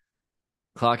Puck.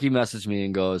 Clocky messaged me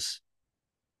and goes,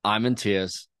 I'm in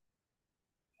tears.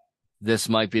 This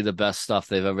might be the best stuff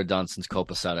they've ever done since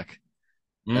Copacetic.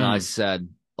 And I said,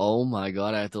 oh my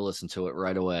God, I have to listen to it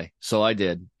right away. So I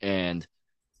did. And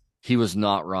he was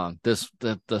not wrong.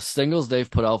 The singles they've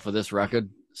put out for this record,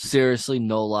 seriously,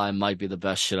 no lie, might be the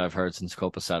best shit I've heard since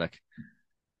Copacetic.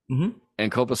 Mhm.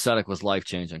 And Copacetic was life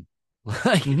changing.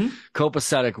 Like,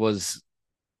 Copacetic was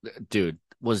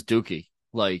dookie.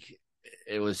 Like,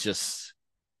 it was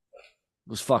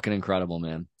fucking incredible,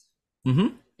 man.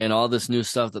 Mm-hmm. And all this new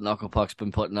stuff that Knuckle Puck's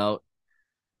been putting out,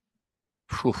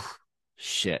 whew,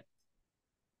 shit.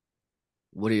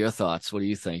 What are your thoughts? What do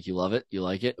you think? You love it? You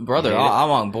like it? Brother, You hate it?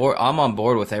 I'm on board. I'm on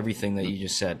board with everything that you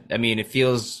just said. I mean, it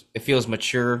feels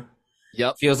mature.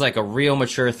 Yep. Feels like a real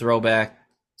mature throwback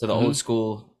to the Mhm. old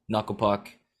school Knuckle Puck.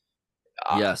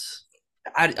 Yes.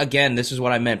 Again, this is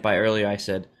what I meant by earlier. I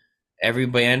said every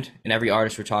band and every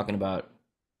artist we're talking about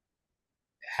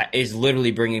is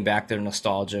literally bringing back their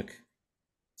nostalgic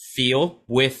feel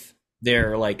with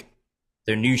their like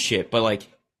their new shit, but like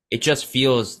it just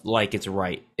feels like it's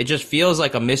right. It just feels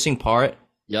like a missing part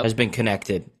Yep. has been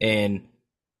connected, and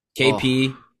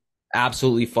KP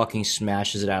absolutely fucking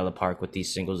smashes it out of the park with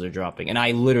these singles they're dropping, and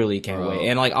I literally can't Bro. wait.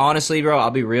 And like honestly, bro,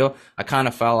 I'll be real, I kind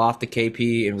of fell off the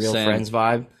KP and Real Same. Friends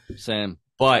vibe, Same.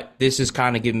 but this is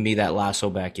kind of giving me that lasso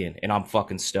back in, and I'm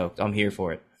fucking stoked. I'm here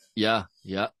for it. Yeah.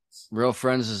 Yeah. Real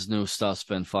Friends' new stuff's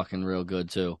been fucking real good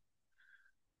too.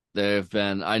 They've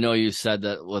been. I know you said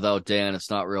that without Dan, it's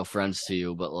not Real Friends to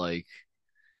you, but like,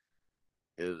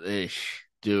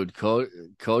 dude,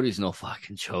 Cody's no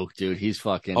fucking joke, dude. He's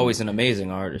fucking. Always an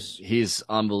amazing artist. He's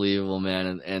unbelievable,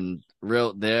 man. And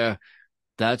real there,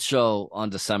 that show on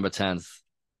December 10th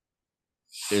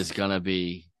is gonna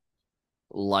be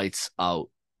lights out.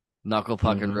 Knuckle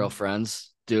Puck and Real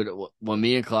Friends, dude. When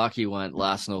me and Clocky went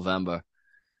last November,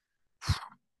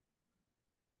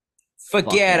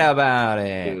 Forget Fucking- about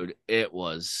it. dude, it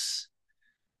was.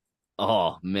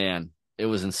 Oh man, it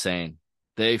was insane.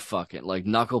 They fucking like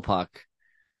Knuckle Puck.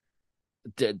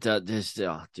 Dude,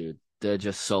 they're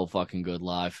just so fucking good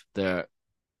live. They're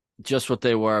just what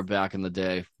they were back in the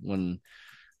day when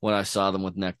I saw them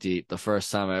with Neck Deep. The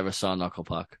first time I ever saw Knuckle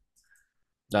Puck,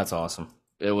 That's awesome.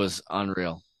 it was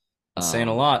unreal. That's saying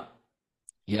a lot.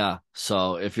 Yeah.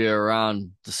 So if you're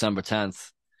around December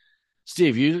 10th,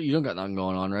 Steve, you don't got nothing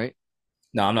going on, right?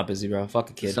 No, I'm not busy, bro. Fuck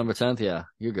a kid. December 10th, yeah,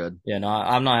 you're good. Yeah, no,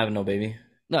 I'm not having no baby.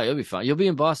 No, you'll be fine. You'll be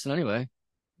in Boston anyway.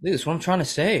 Dude, that's what I'm trying to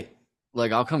say.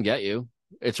 Like, I'll come get you.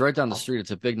 It's right down the street.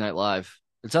 It's a big night live.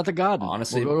 It's at the Garden.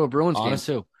 Honestly- we'll go to a Bruins honest-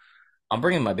 game too. I'm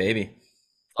bringing my baby.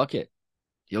 Fuck it.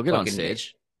 You'll get on Fucking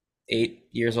stage. 8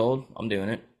 years old. I'm doing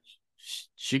it.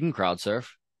 She can crowd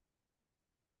surf.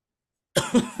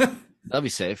 That'll be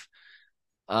safe.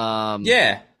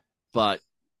 Yeah. But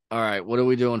all right, what are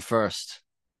we doing first?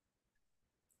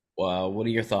 Well, what are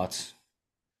your thoughts?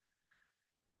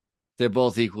 They're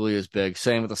both equally as big.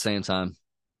 Same at the same time.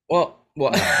 Well,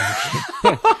 We'll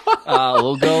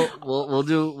go. We'll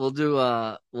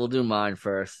do mine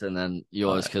first, and then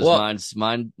yours, because Well-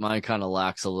 mine kind of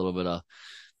lacks a little bit of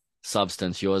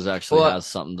substance. Yours actually Well- has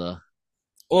something to.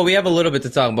 Well, we have a little bit to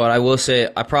talk about. I will say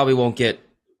I probably won't get.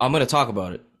 I'm going to talk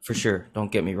about it for sure.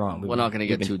 Don't get me wrong. We're not going to we've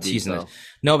get been too deep teasing though. this.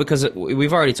 No, because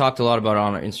we've already talked a lot about it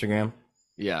on our Instagram,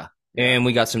 Yeah, and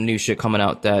we got some new shit coming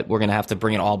out that we're going to have to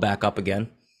bring it all back up again.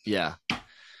 yeah.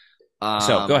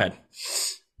 So go ahead.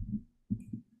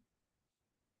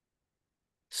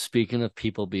 Speaking of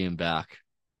people being back,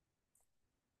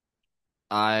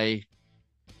 I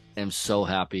am so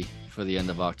happy for the end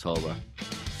of October.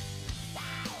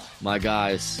 My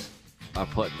guys are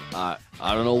putting, I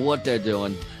don't know what they're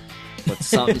doing, but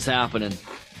something's happening.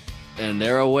 And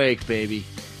they're awake, baby.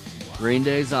 Green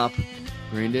Day's up.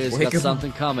 Green Day's Wake got 'em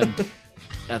something coming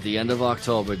at the end of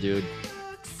October, dude.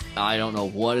 I don't know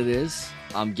what it is.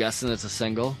 I'm guessing it's a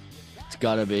single. It's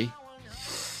gotta be.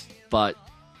 But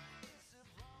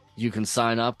you can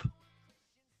sign up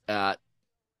at,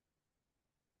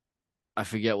 I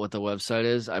forget what the website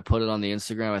is. I put it on the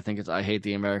Instagram. I think it's I Hate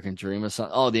the American Dream or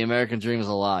something. Oh, the American Dream is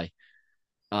a lie.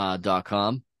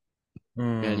 .com.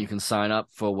 And you can sign up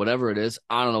for whatever it is.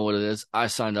 I don't know what it is. I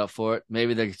signed up for it.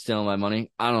 Maybe they could steal my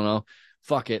money. I don't know.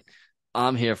 Fuck it.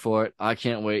 I'm here for it. I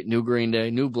can't wait. New Green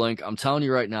Day, new Blink. I'm telling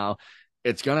you right now,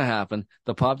 it's going to happen.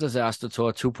 The Pop Disaster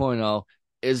Tour 2.0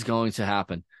 is going to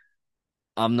happen.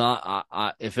 I'm not,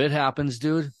 if it happens,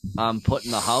 dude, I'm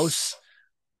putting the house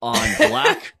on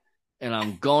black and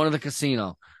I'm going to the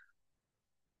casino.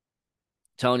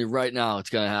 Telling you right now, it's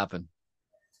going to happen.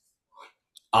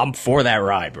 I'm for that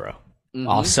ride, bro.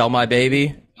 I'll Mhm. sell my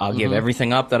baby. I'll give Mhm.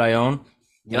 everything up that I own,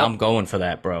 and Yep. I'm going for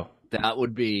that, bro. That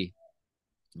would be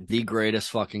the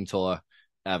greatest fucking tour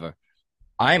ever.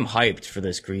 I'm hyped for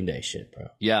this Green Day shit, bro.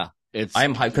 Yeah, it's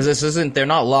I'm hyped because this isn't. They're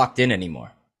not locked in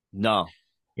anymore. no.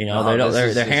 You know, No, this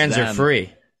is their just hands are them.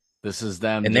 free. This is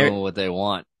them And they're- doing what they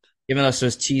want. Giving us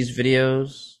those tease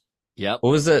videos. Yep.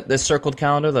 What was the circled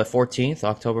calendar? The 14th,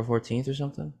 October 14th or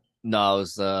something? No, it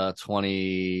was the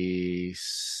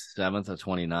 27th or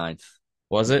 29th.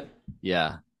 Was it?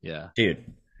 Yeah, yeah. Dude,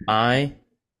 I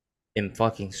am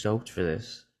fucking stoked for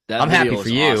this. That I'm video happy was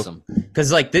for you. awesome.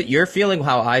 Because, like, you're feeling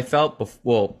how I felt,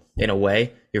 well, in a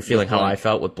way, you're feeling how Blink. I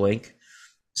felt with Blink.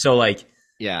 So, like,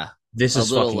 Yeah, this A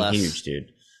is little fucking less. huge,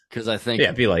 dude. because I think Yeah,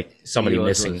 it'd be like somebody Yours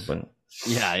missing. was- But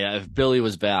yeah. If Billy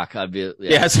was back, I'd be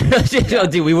yeah,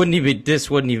 dude, we wouldn't even. This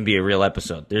wouldn't even be a real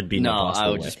episode. There'd be no, No, possible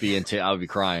I would way. just be I would be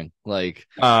crying. Like,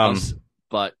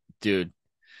 but dude,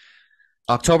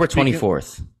 October Speaking-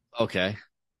 24th. okay.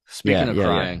 Speaking of yeah.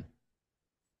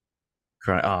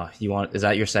 crying, You want? Is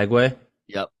that your segue?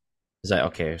 yep. Is that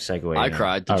okay? Segue. I yeah.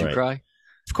 cried. Did All you right. cry?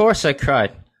 Of course, I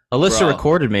cried. Alyssa Bro.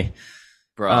 recorded me.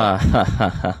 bro.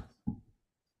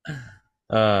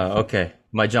 Okay.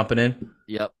 Am I jumping in?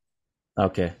 Yep.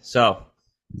 Okay. So,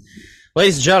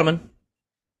 ladies and gentlemen,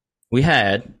 we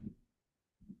had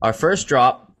our first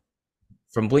drop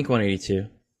from Blink 182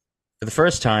 for the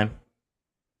first time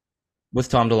with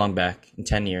Tom DeLonge back in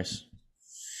 10 years.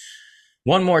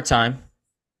 One more time,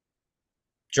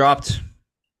 dropped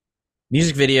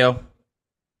music video.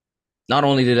 Not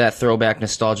only did that throwback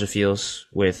nostalgia feels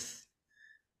with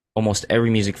almost every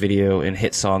music video and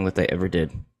hit song that they ever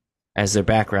did as their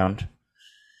background,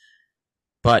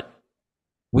 but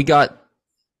we got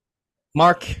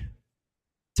Mark,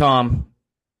 Tom,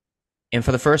 and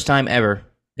for the first time ever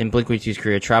in Blink-182's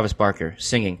career, Travis Barker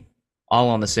singing all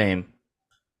on the same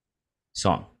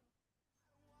song.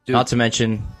 Dude. Not to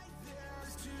mention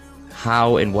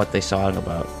how and what they sang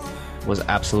about was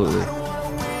absolutely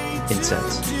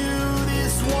intense. Do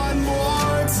this one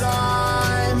more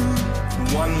time.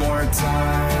 One more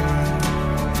time.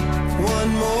 One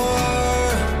more.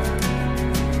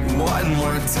 One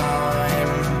more time.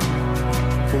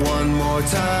 One more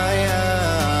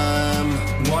time.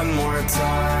 One more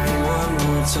time. One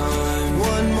more time.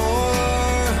 One more.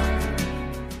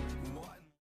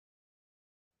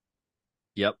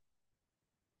 Yep.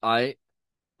 I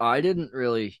didn't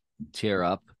really tear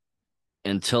up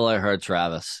until I heard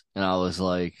Travis, and I was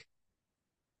like,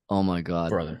 "Oh my God,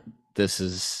 Brother.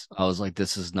 I was like,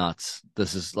 this is nuts.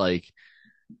 This is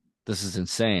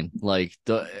insane." Like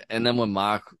and then when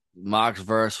Mark's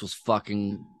verse was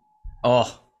fucking,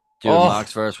 Oh. dude, Oh.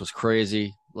 Mark's verse was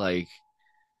crazy. Like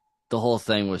the whole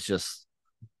thing was just,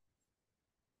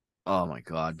 oh my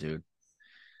God, dude.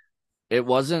 It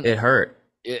wasn't. It hurt.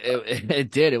 It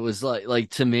did. It was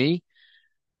like to me,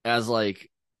 as like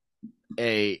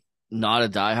a not a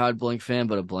diehard Blink fan,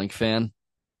 but a Blink fan.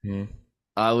 Hmm.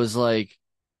 I was like,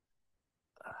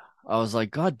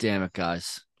 God damn it,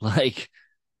 guys! Like,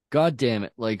 God damn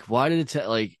it! Like, why did it take?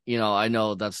 Like, I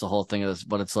know that's the whole thing of this,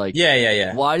 but it's like,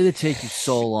 Yeah. why did it take you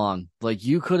so long? Like,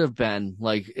 you could have been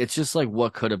like, it's just like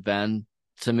what could have been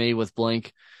to me with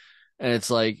Blink, and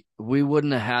it's like we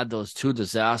wouldn't have had those two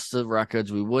disaster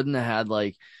records. We wouldn't have had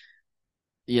like,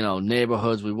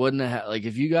 Neighborhoods. We wouldn't have had like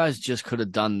if you guys just could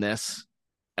have done this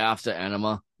after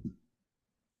Enema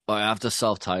or after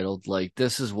self-titled. Like,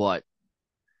 this is what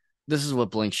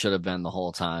Blink should have been the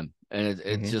whole time, and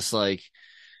it's just like.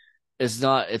 It's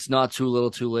not too little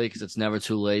too late because it's never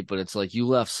too late, but it's like you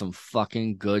left some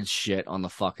fucking good shit on the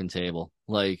fucking table.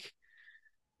 Like,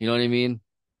 you know what I mean?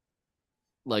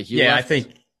 Like I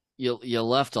think you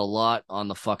left a lot on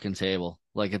the fucking table.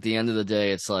 Like at the end of the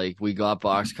day, it's like we got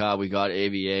Boxcar, we got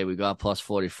AVA, we got Plus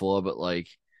 44, but like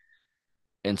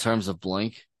in terms of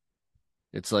Blink,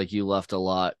 it's like you left a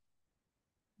lot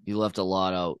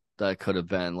out that could have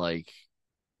been like,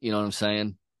 you know what I'm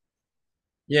saying?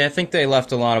 I think they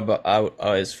left a lot out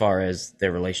as far as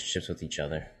their relationships with each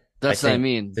other. That's what I think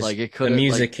mean. Like it could the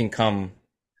music can come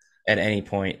at any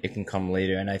point. It can come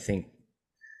later, and I think,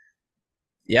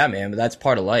 yeah, man, but that's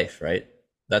part of life, right?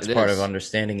 That's It part is. of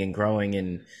understanding and growing,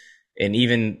 and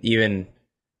even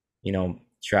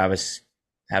Travis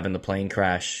having the plane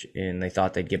crash, and they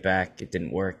thought they'd get back, it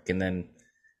didn't work, and then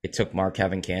it took Mark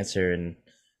having cancer, and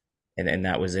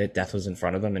that was it. Death was in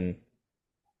front of them, and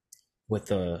with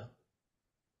the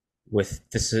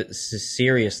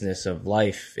seriousness of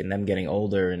life and them getting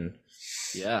older, and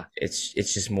yeah. it's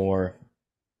just more,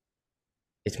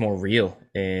 it's more real.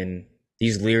 And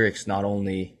these lyrics not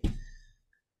only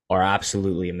are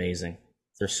absolutely amazing,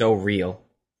 they're so real,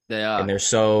 They are. and they're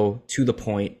so to the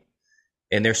point,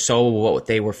 and they're so what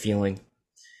they were feeling.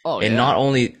 Oh, And yeah.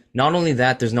 not only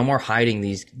that, there's no more hiding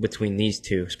these between these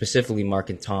two, specifically Mark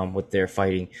and Tom, with their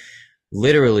fighting.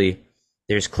 Literally,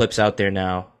 there's clips out there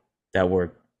now that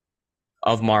were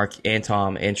of Mark and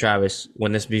Tom and Travis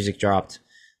when this music dropped.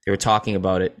 They were talking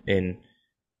about it and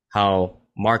how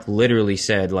Mark literally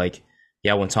said, like,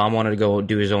 yeah, when Tom wanted to go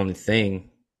do his own thing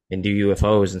and do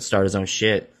UFOs and start his own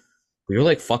shit, we were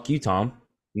like, fuck you, Tom.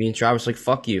 Me and Travis were like,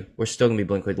 fuck you. We're still gonna be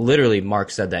Blink. Literally,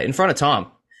 Mark said that in front of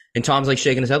Tom. And Tom's like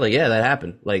shaking his head like, yeah, that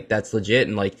happened. Like, that's legit.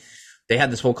 And like, they had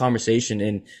this whole conversation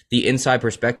and the inside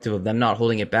perspective of them not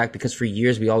holding it back, because for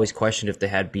years we always questioned if they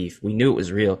had beef. We knew it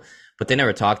was real, but they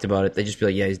never talked about it. They just be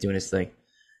like, yeah, he's doing his thing.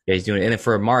 Yeah, he's doing it. And then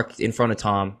for Mark in front of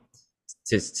Tom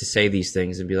to say these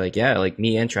things and be like, yeah, like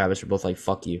me and Travis were both like,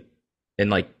 fuck you. And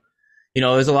like,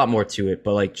 there's a lot more to it,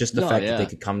 but like just the fact that they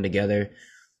could come together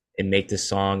and make this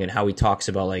song, and how he talks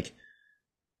about like,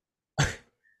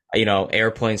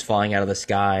 airplanes flying out of the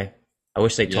sky. I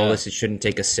wish they told us it shouldn't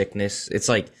take a sickness. It's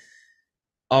like,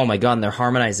 Oh my god, and their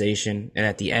harmonization, and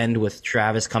at the end with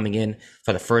Travis coming in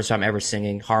for the first time ever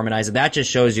singing, harmonizing, that just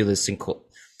shows you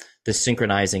the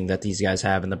synchronizing that these guys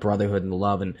have, and the brotherhood and the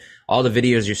love, and all the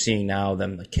videos you're seeing now,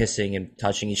 them like kissing and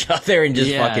touching each other and just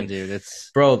fucking, dude,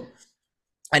 it's bro.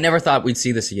 I never thought we'd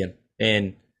see this again,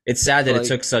 and it's sad that like, it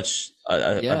took such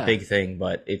a big thing,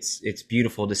 but it's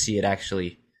beautiful to see it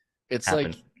actually. it's happen.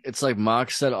 like it's like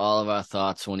Mark said all of our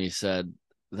thoughts when he said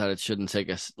that it shouldn't take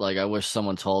us. Like, I wish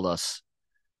someone told us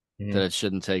Mhm. that it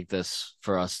shouldn't take this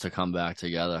for us to come back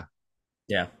together.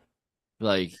 Yeah,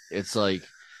 Like, it's like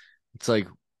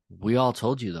we all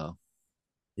told you though.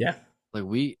 yeah, Like,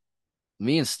 me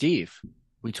and Steve,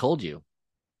 we told you.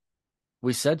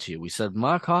 We said to you, we said,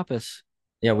 Mark Hoppus,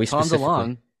 yeah. We Tom specifically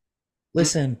DeLonge,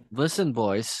 listen.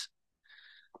 boys.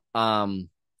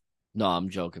 No, I'm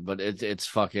joking, but it's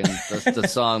fucking the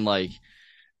song, like,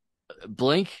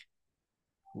 Blink,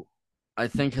 I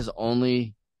think, has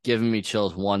only given me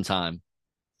chills one time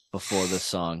before this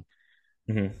song.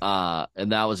 Mhm.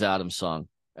 And that was Adam's song.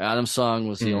 Adam's song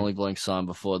was the Mhm. only Blink song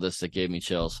before this that gave me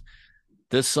chills.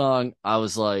 This song, I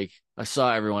was like, I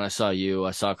saw everyone. I saw you.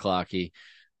 I saw Clocky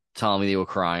telling me they were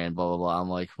crying, blah, blah, blah. I'm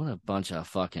like, what a bunch of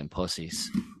fucking pussies.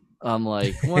 I'm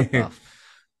like, what the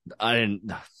I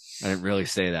didn't really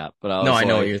say that, but I was No, I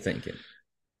know like, what you're thinking.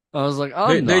 I was like,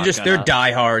 They're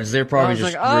diehards. They're I probably was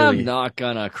just like, I'm really. not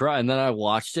gonna cry. And then I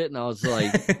watched it and I was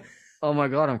like, oh my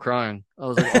God, I'm crying. I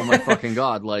was like, oh my fucking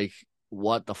God. Like,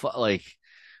 what the fuck? Like,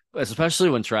 especially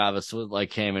when Travis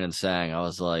like came in and sang, I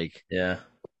was like, Yeah.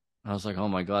 oh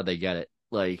my God, they get it.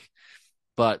 Like,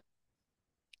 but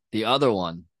the other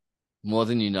one, More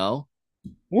Than You Know,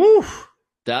 Woo.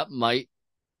 that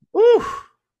Woo.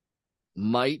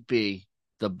 might be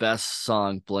the best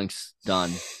song Blink's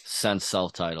done since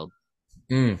Self-Titled.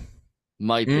 Mm.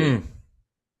 Might be. Mm.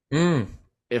 Mm.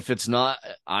 If it's not,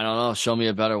 I don't know. Show me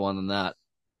a better one than that.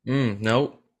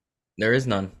 Nope. There is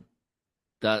none.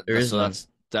 There is none.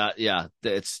 Yeah.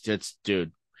 It's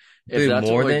dude. If Dude, that's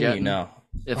more what we're than getting, you know.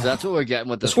 if that's what we're getting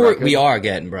with this That's what record, we are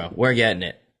getting, bro. We're getting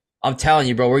it. I'm telling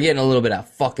you, bro. We're getting a little bit of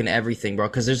fucking everything, bro.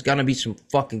 Because there's gonna be some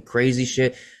fucking crazy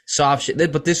shit, soft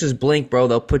shit. But this is Blink, bro.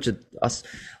 They'll put us.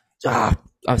 I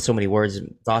have so many words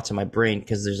and thoughts in my brain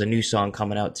because there's a new song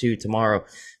coming out too tomorrow.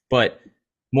 But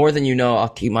More Than You Know, I'll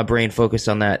keep my brain focused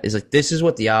on that. Is like, this is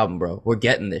what the album, bro. We're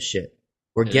getting this shit.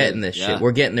 We're getting this shit.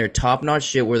 We're getting their top notch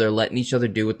shit where they're letting each other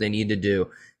do what they need to do,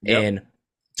 and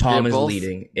Tom is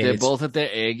leading. And They're both at their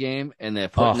A game, and they're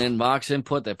putting in Mark's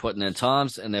input, they're putting in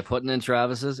Tom's, and they're putting in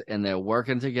Travis's, and they're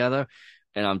working together.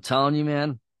 And I'm telling you,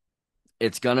 man,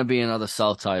 it's gonna be another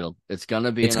self-titled. It's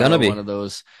gonna be one of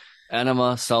those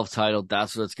Enema self-titled.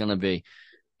 That's what it's gonna be.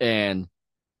 And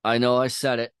I know I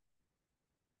said it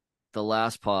the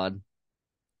last pod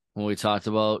when we talked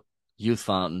about Youth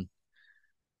Fountain.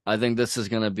 I think this is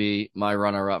gonna be my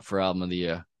runner-up for album of the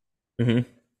year. Mhm.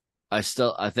 I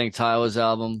think Tyler's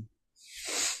album.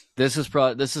 This is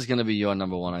going to be your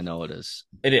number one. I know it is.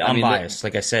 I'm biased,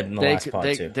 like I said in the last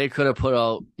pod too. They could have put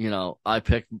out, I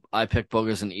pick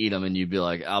boogers and eat them, and you'd be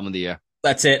like, album of the year.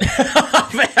 That's it.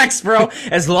 Facts, bro.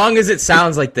 As long as it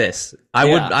sounds like this,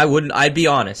 I'd be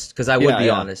honest, because I would be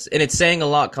honest. And it's saying a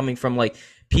lot coming from like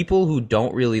people who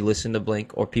don't really listen to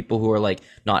Blink, or people who are like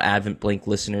not avid Blink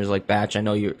listeners like Batch. I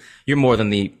know you're more than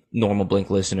the normal Blink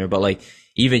listener, but like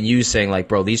even you saying like,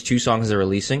 bro, these two songs they're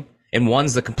releasing, and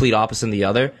one's the complete opposite of the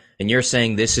other, and you're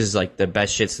saying this is like the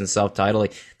best shit since Self-Titled,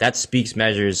 like that speaks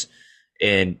measures.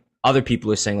 And other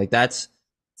people are saying like, that's,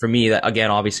 for me, that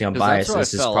again, obviously I'm biased.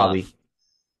 This is probably off.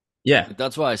 Yeah.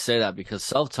 That's why I say that, because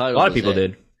Self-Titled, a lot of people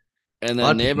did. And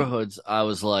then Neighborhoods, I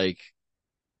was like,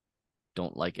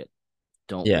 don't like it,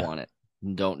 don't want it,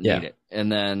 don't need it.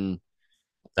 And then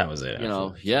that was it. That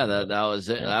was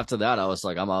it. Yeah. After that, I was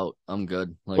like, I'm out. I'm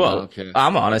good. Like, well, I don't care.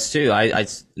 I'm honest too. I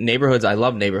Neighborhoods, I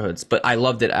love Neighborhoods, but I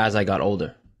loved it as I got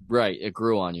older. Right, it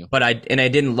grew on you. But I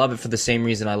didn't love it for the same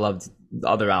reason I loved the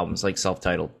other albums like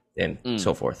Self-Titled and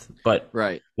so forth. But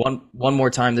right, one more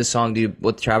time, this song, dude,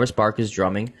 with Travis Barker's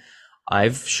drumming,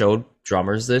 I've showed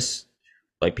drummers this,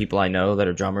 like people I know that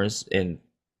are drummers, and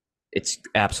it's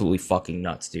absolutely fucking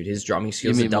nuts, dude. His drumming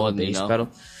skills, the double bass pedal,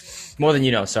 More Than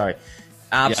You Know, sorry.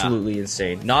 Absolutely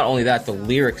insane. Not only that, the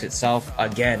lyrics itself,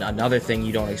 again, another thing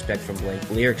you don't expect from Blink.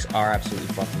 Lyrics are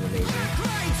absolutely fucking amazing.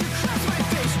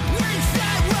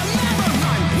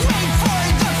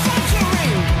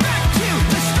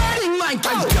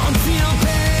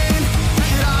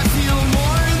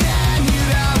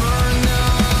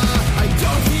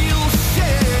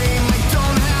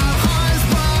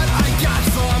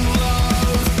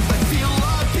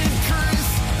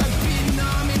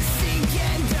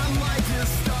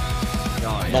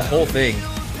 The whole thing.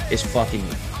 is fucking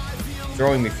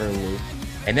throwing me for a loop.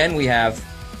 And then we have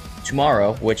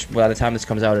tomorrow, which by the time this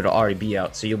comes out, it'll already be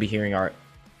out, so you'll be hearing our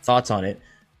thoughts on it.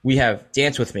 We have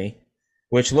Dance With Me,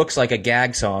 which looks like a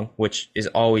gag song, which is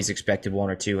always expected one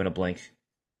or two in a blink.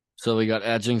 So we got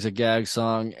Edging's a gag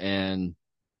song, and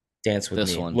Dance With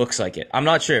This Me. one. Looks like it. I'm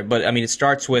not sure, but I mean, it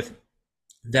starts with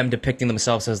them depicting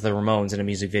themselves as the Ramones in a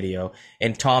music video,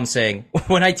 and Tom saying,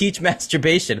 "When I teach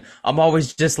masturbation, I'm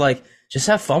always just like, just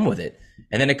have fun with it."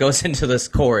 And then it goes into this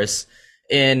chorus,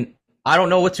 and I don't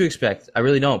know what to expect. I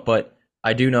really don't, but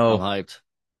I do I'm know hyped.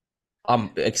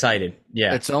 I'm excited.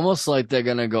 Yeah, It's almost like they're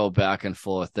gonna go back and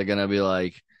forth. They're gonna be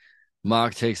like,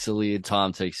 Mark takes the lead,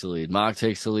 Tom takes the lead. Mark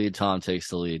takes the lead, Tom takes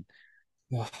the lead.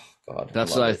 oh, God,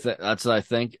 That's love what I it. think. That's what I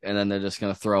think. And then they're just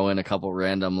gonna throw in a couple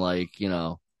random, like,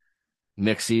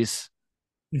 mixies,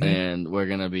 Mhm. and we're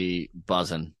gonna be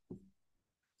buzzing.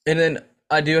 And then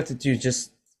I do have to do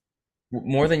just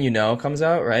More Than You Know comes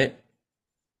out, right?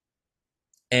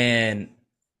 And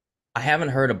I haven't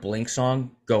heard a Blink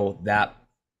song go that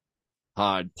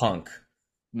Hard. punk.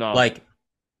 No. Like,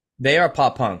 they are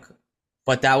pop punk,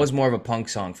 but that was more of a punk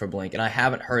song for Blink, and I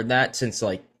haven't heard that since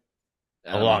like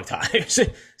a long time.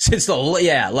 Since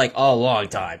like a long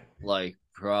time. Like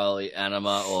probably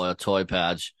Enema or a Toy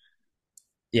Patch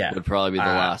Yeah, would probably be the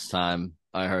last time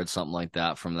I heard something like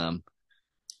that from them.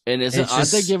 And It's aren't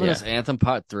they just- giving yeah. us Anthem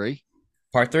Part 3?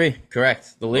 Part 3,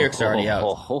 correct. The lyrics are already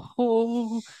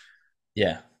out.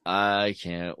 Yeah, I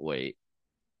can't wait.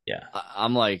 yeah.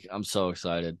 I'm so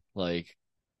excited. Like,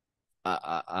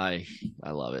 I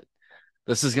love it.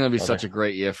 This is gonna be Love such it. a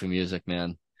great year for music,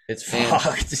 man. It's And-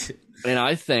 fucked. And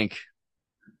I think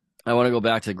I want to go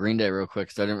back to Green Day real quick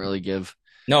because I didn't really give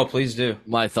No, please do.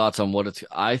 my thoughts on what it's.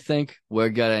 I think we're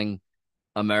getting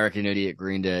American Idiot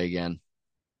Green Day again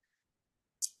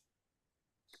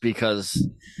because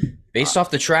Based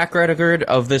off the track record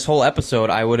of this whole episode,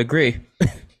 I would agree.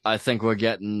 I think we're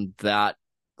getting that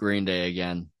Green Day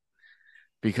again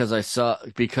because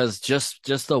just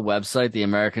the website, The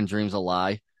American Dream's a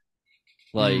Lie.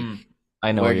 Like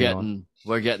I know we're where you're going.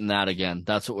 getting that again.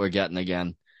 That's what we're getting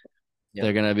again. Yep.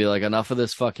 They're gonna be like, enough of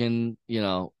this fucking,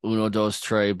 uno dos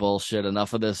tres bullshit.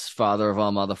 Enough of this father of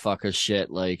all motherfuckers shit.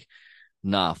 Like,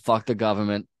 nah, fuck the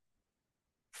government.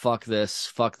 Fuck this.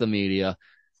 Fuck the media.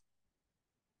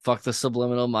 Fuck the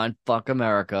subliminal mind. Fuck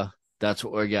America. That's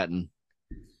what we're getting.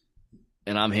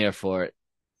 And I'm here for it.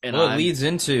 And Well, it leads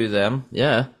into them.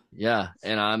 Yeah.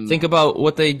 and I'm Think about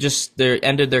what they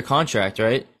ended their contract,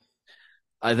 right?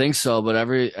 I think so, but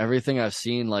everything I've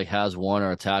seen like has Warner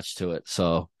attached to it.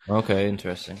 So Okay,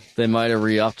 interesting. they might have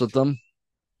re-upped with them.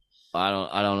 I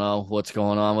don't know what's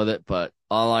going on with it, but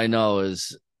all I know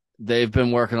is they've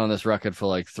been working on this record for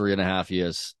like 3.5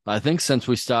 years. I think since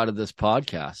we started this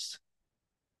podcast,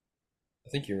 I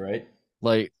think you're right.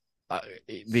 like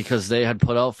because they had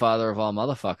put out Father of All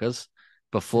Motherfuckers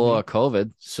before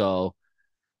COVID. So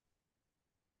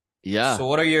yeah, So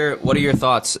what are your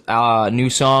thoughts? New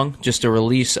song, just a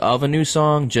release of a new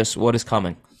song, just what is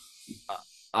coming?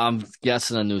 I'm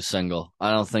guessing a new single.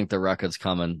 I don't think the record's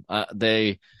coming.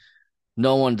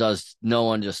 No one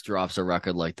just drops a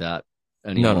record like that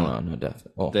anymore. No,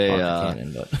 definitely. Well, They,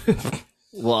 Cannon, but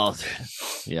Well,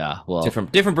 yeah, well,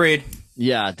 different breed.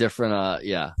 yeah, different.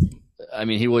 Yeah, I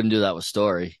mean, he wouldn't do that with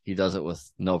Story. He does it with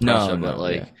No Pressure, but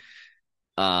like,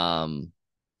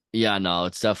 yeah, no,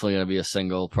 it's definitely gonna be a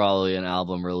single, probably an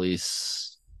album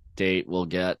release date we'll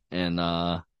get, and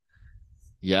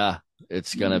yeah,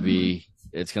 it's gonna be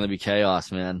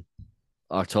chaos, man.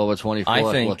 October 24th.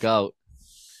 I think- Look out.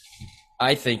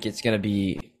 I think it's gonna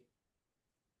be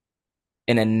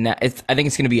I think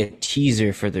it's gonna be a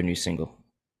teaser for their new single.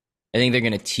 I think they're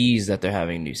gonna tease that they're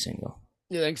having a new single.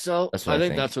 You think so? That's what I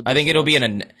think. That's what I think this it'll be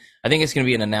was. I think it's gonna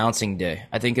be an announcing day.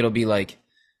 I think it'll be like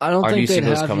I don't our think new they'd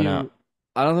single's have coming you. out.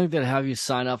 I don't think they'd have you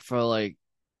sign up for like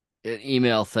an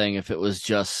email thing if it was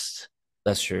just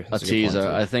That's true. a That's good point, teaser. too.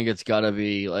 I think it's got to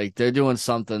be like they're doing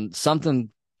something.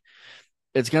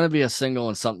 It's gonna be a single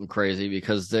and something crazy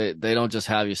because they don't just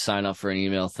have you sign up for an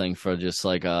email thing for just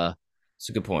like It's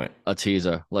a good point. a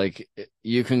teaser. Like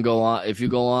you can go on if you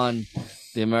go on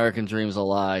The American Dream's a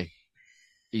Lie.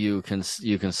 You can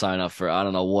sign up for I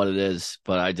don't know what it is,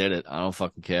 but I did it. I don't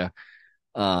fucking care.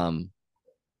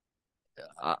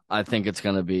 I think it's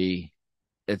gonna be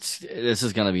this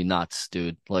is gonna be nuts,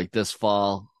 dude. Like this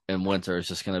fall and winter is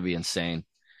just gonna be insane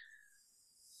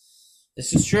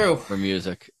This is true. for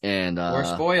music. And We're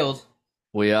spoiled.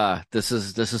 we are. This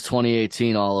is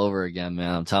 2018 all over again,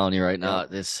 man. I'm telling you right now.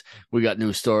 We got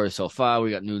new stories so far.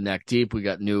 We got new Neck Deep. We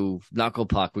got new Knuckle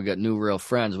Puck. We got new Real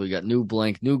Friends. We got new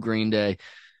Blink, new Green Day,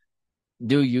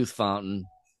 new Youth Fountain.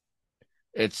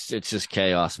 it's just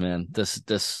chaos, man.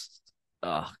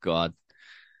 Oh God.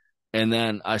 And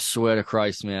then I swear to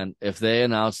Christ, man, if they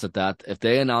announce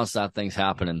that thing's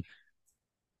happening,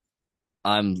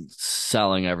 I'm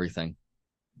selling everything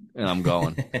and I'm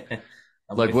going.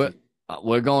 I'm Like with you.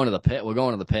 we're going to the pit. We're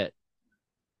going to the pit.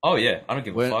 Oh yeah, I don't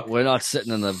give a fuck. We're not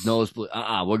sitting in the nosebleed.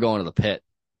 We're going to the pit.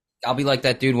 I'll be like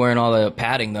that dude wearing all the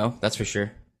padding though. That's for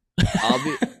sure.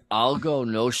 I'll go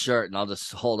no shirt and I'll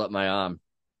just hold up my arm.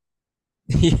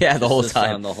 Yeah, the whole This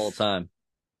time. on the whole time.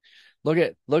 Look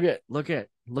at. Look It's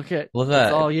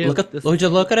at all you. look at would you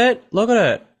look at it? Look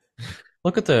at it.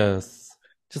 Look at this.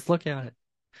 Just look at it.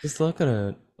 Just look at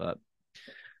it. But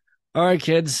all right,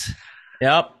 kids.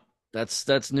 Yep.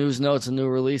 That's news notes and new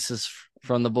releases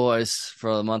from the boys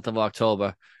for the month of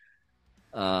October.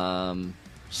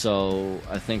 So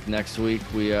I think next week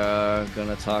we are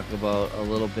gonna talk about a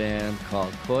little band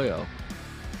called Koyo.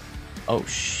 Oh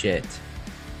shit.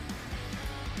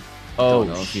 Don't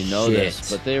know if you know this,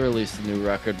 but they released a new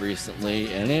record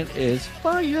recently, and it is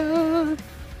fire.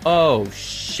 Oh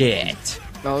shit.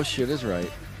 Oh shit is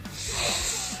right.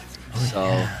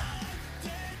 So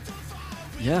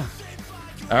yeah.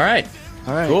 All right.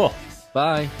 All right. Cool.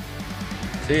 Bye.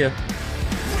 See ya.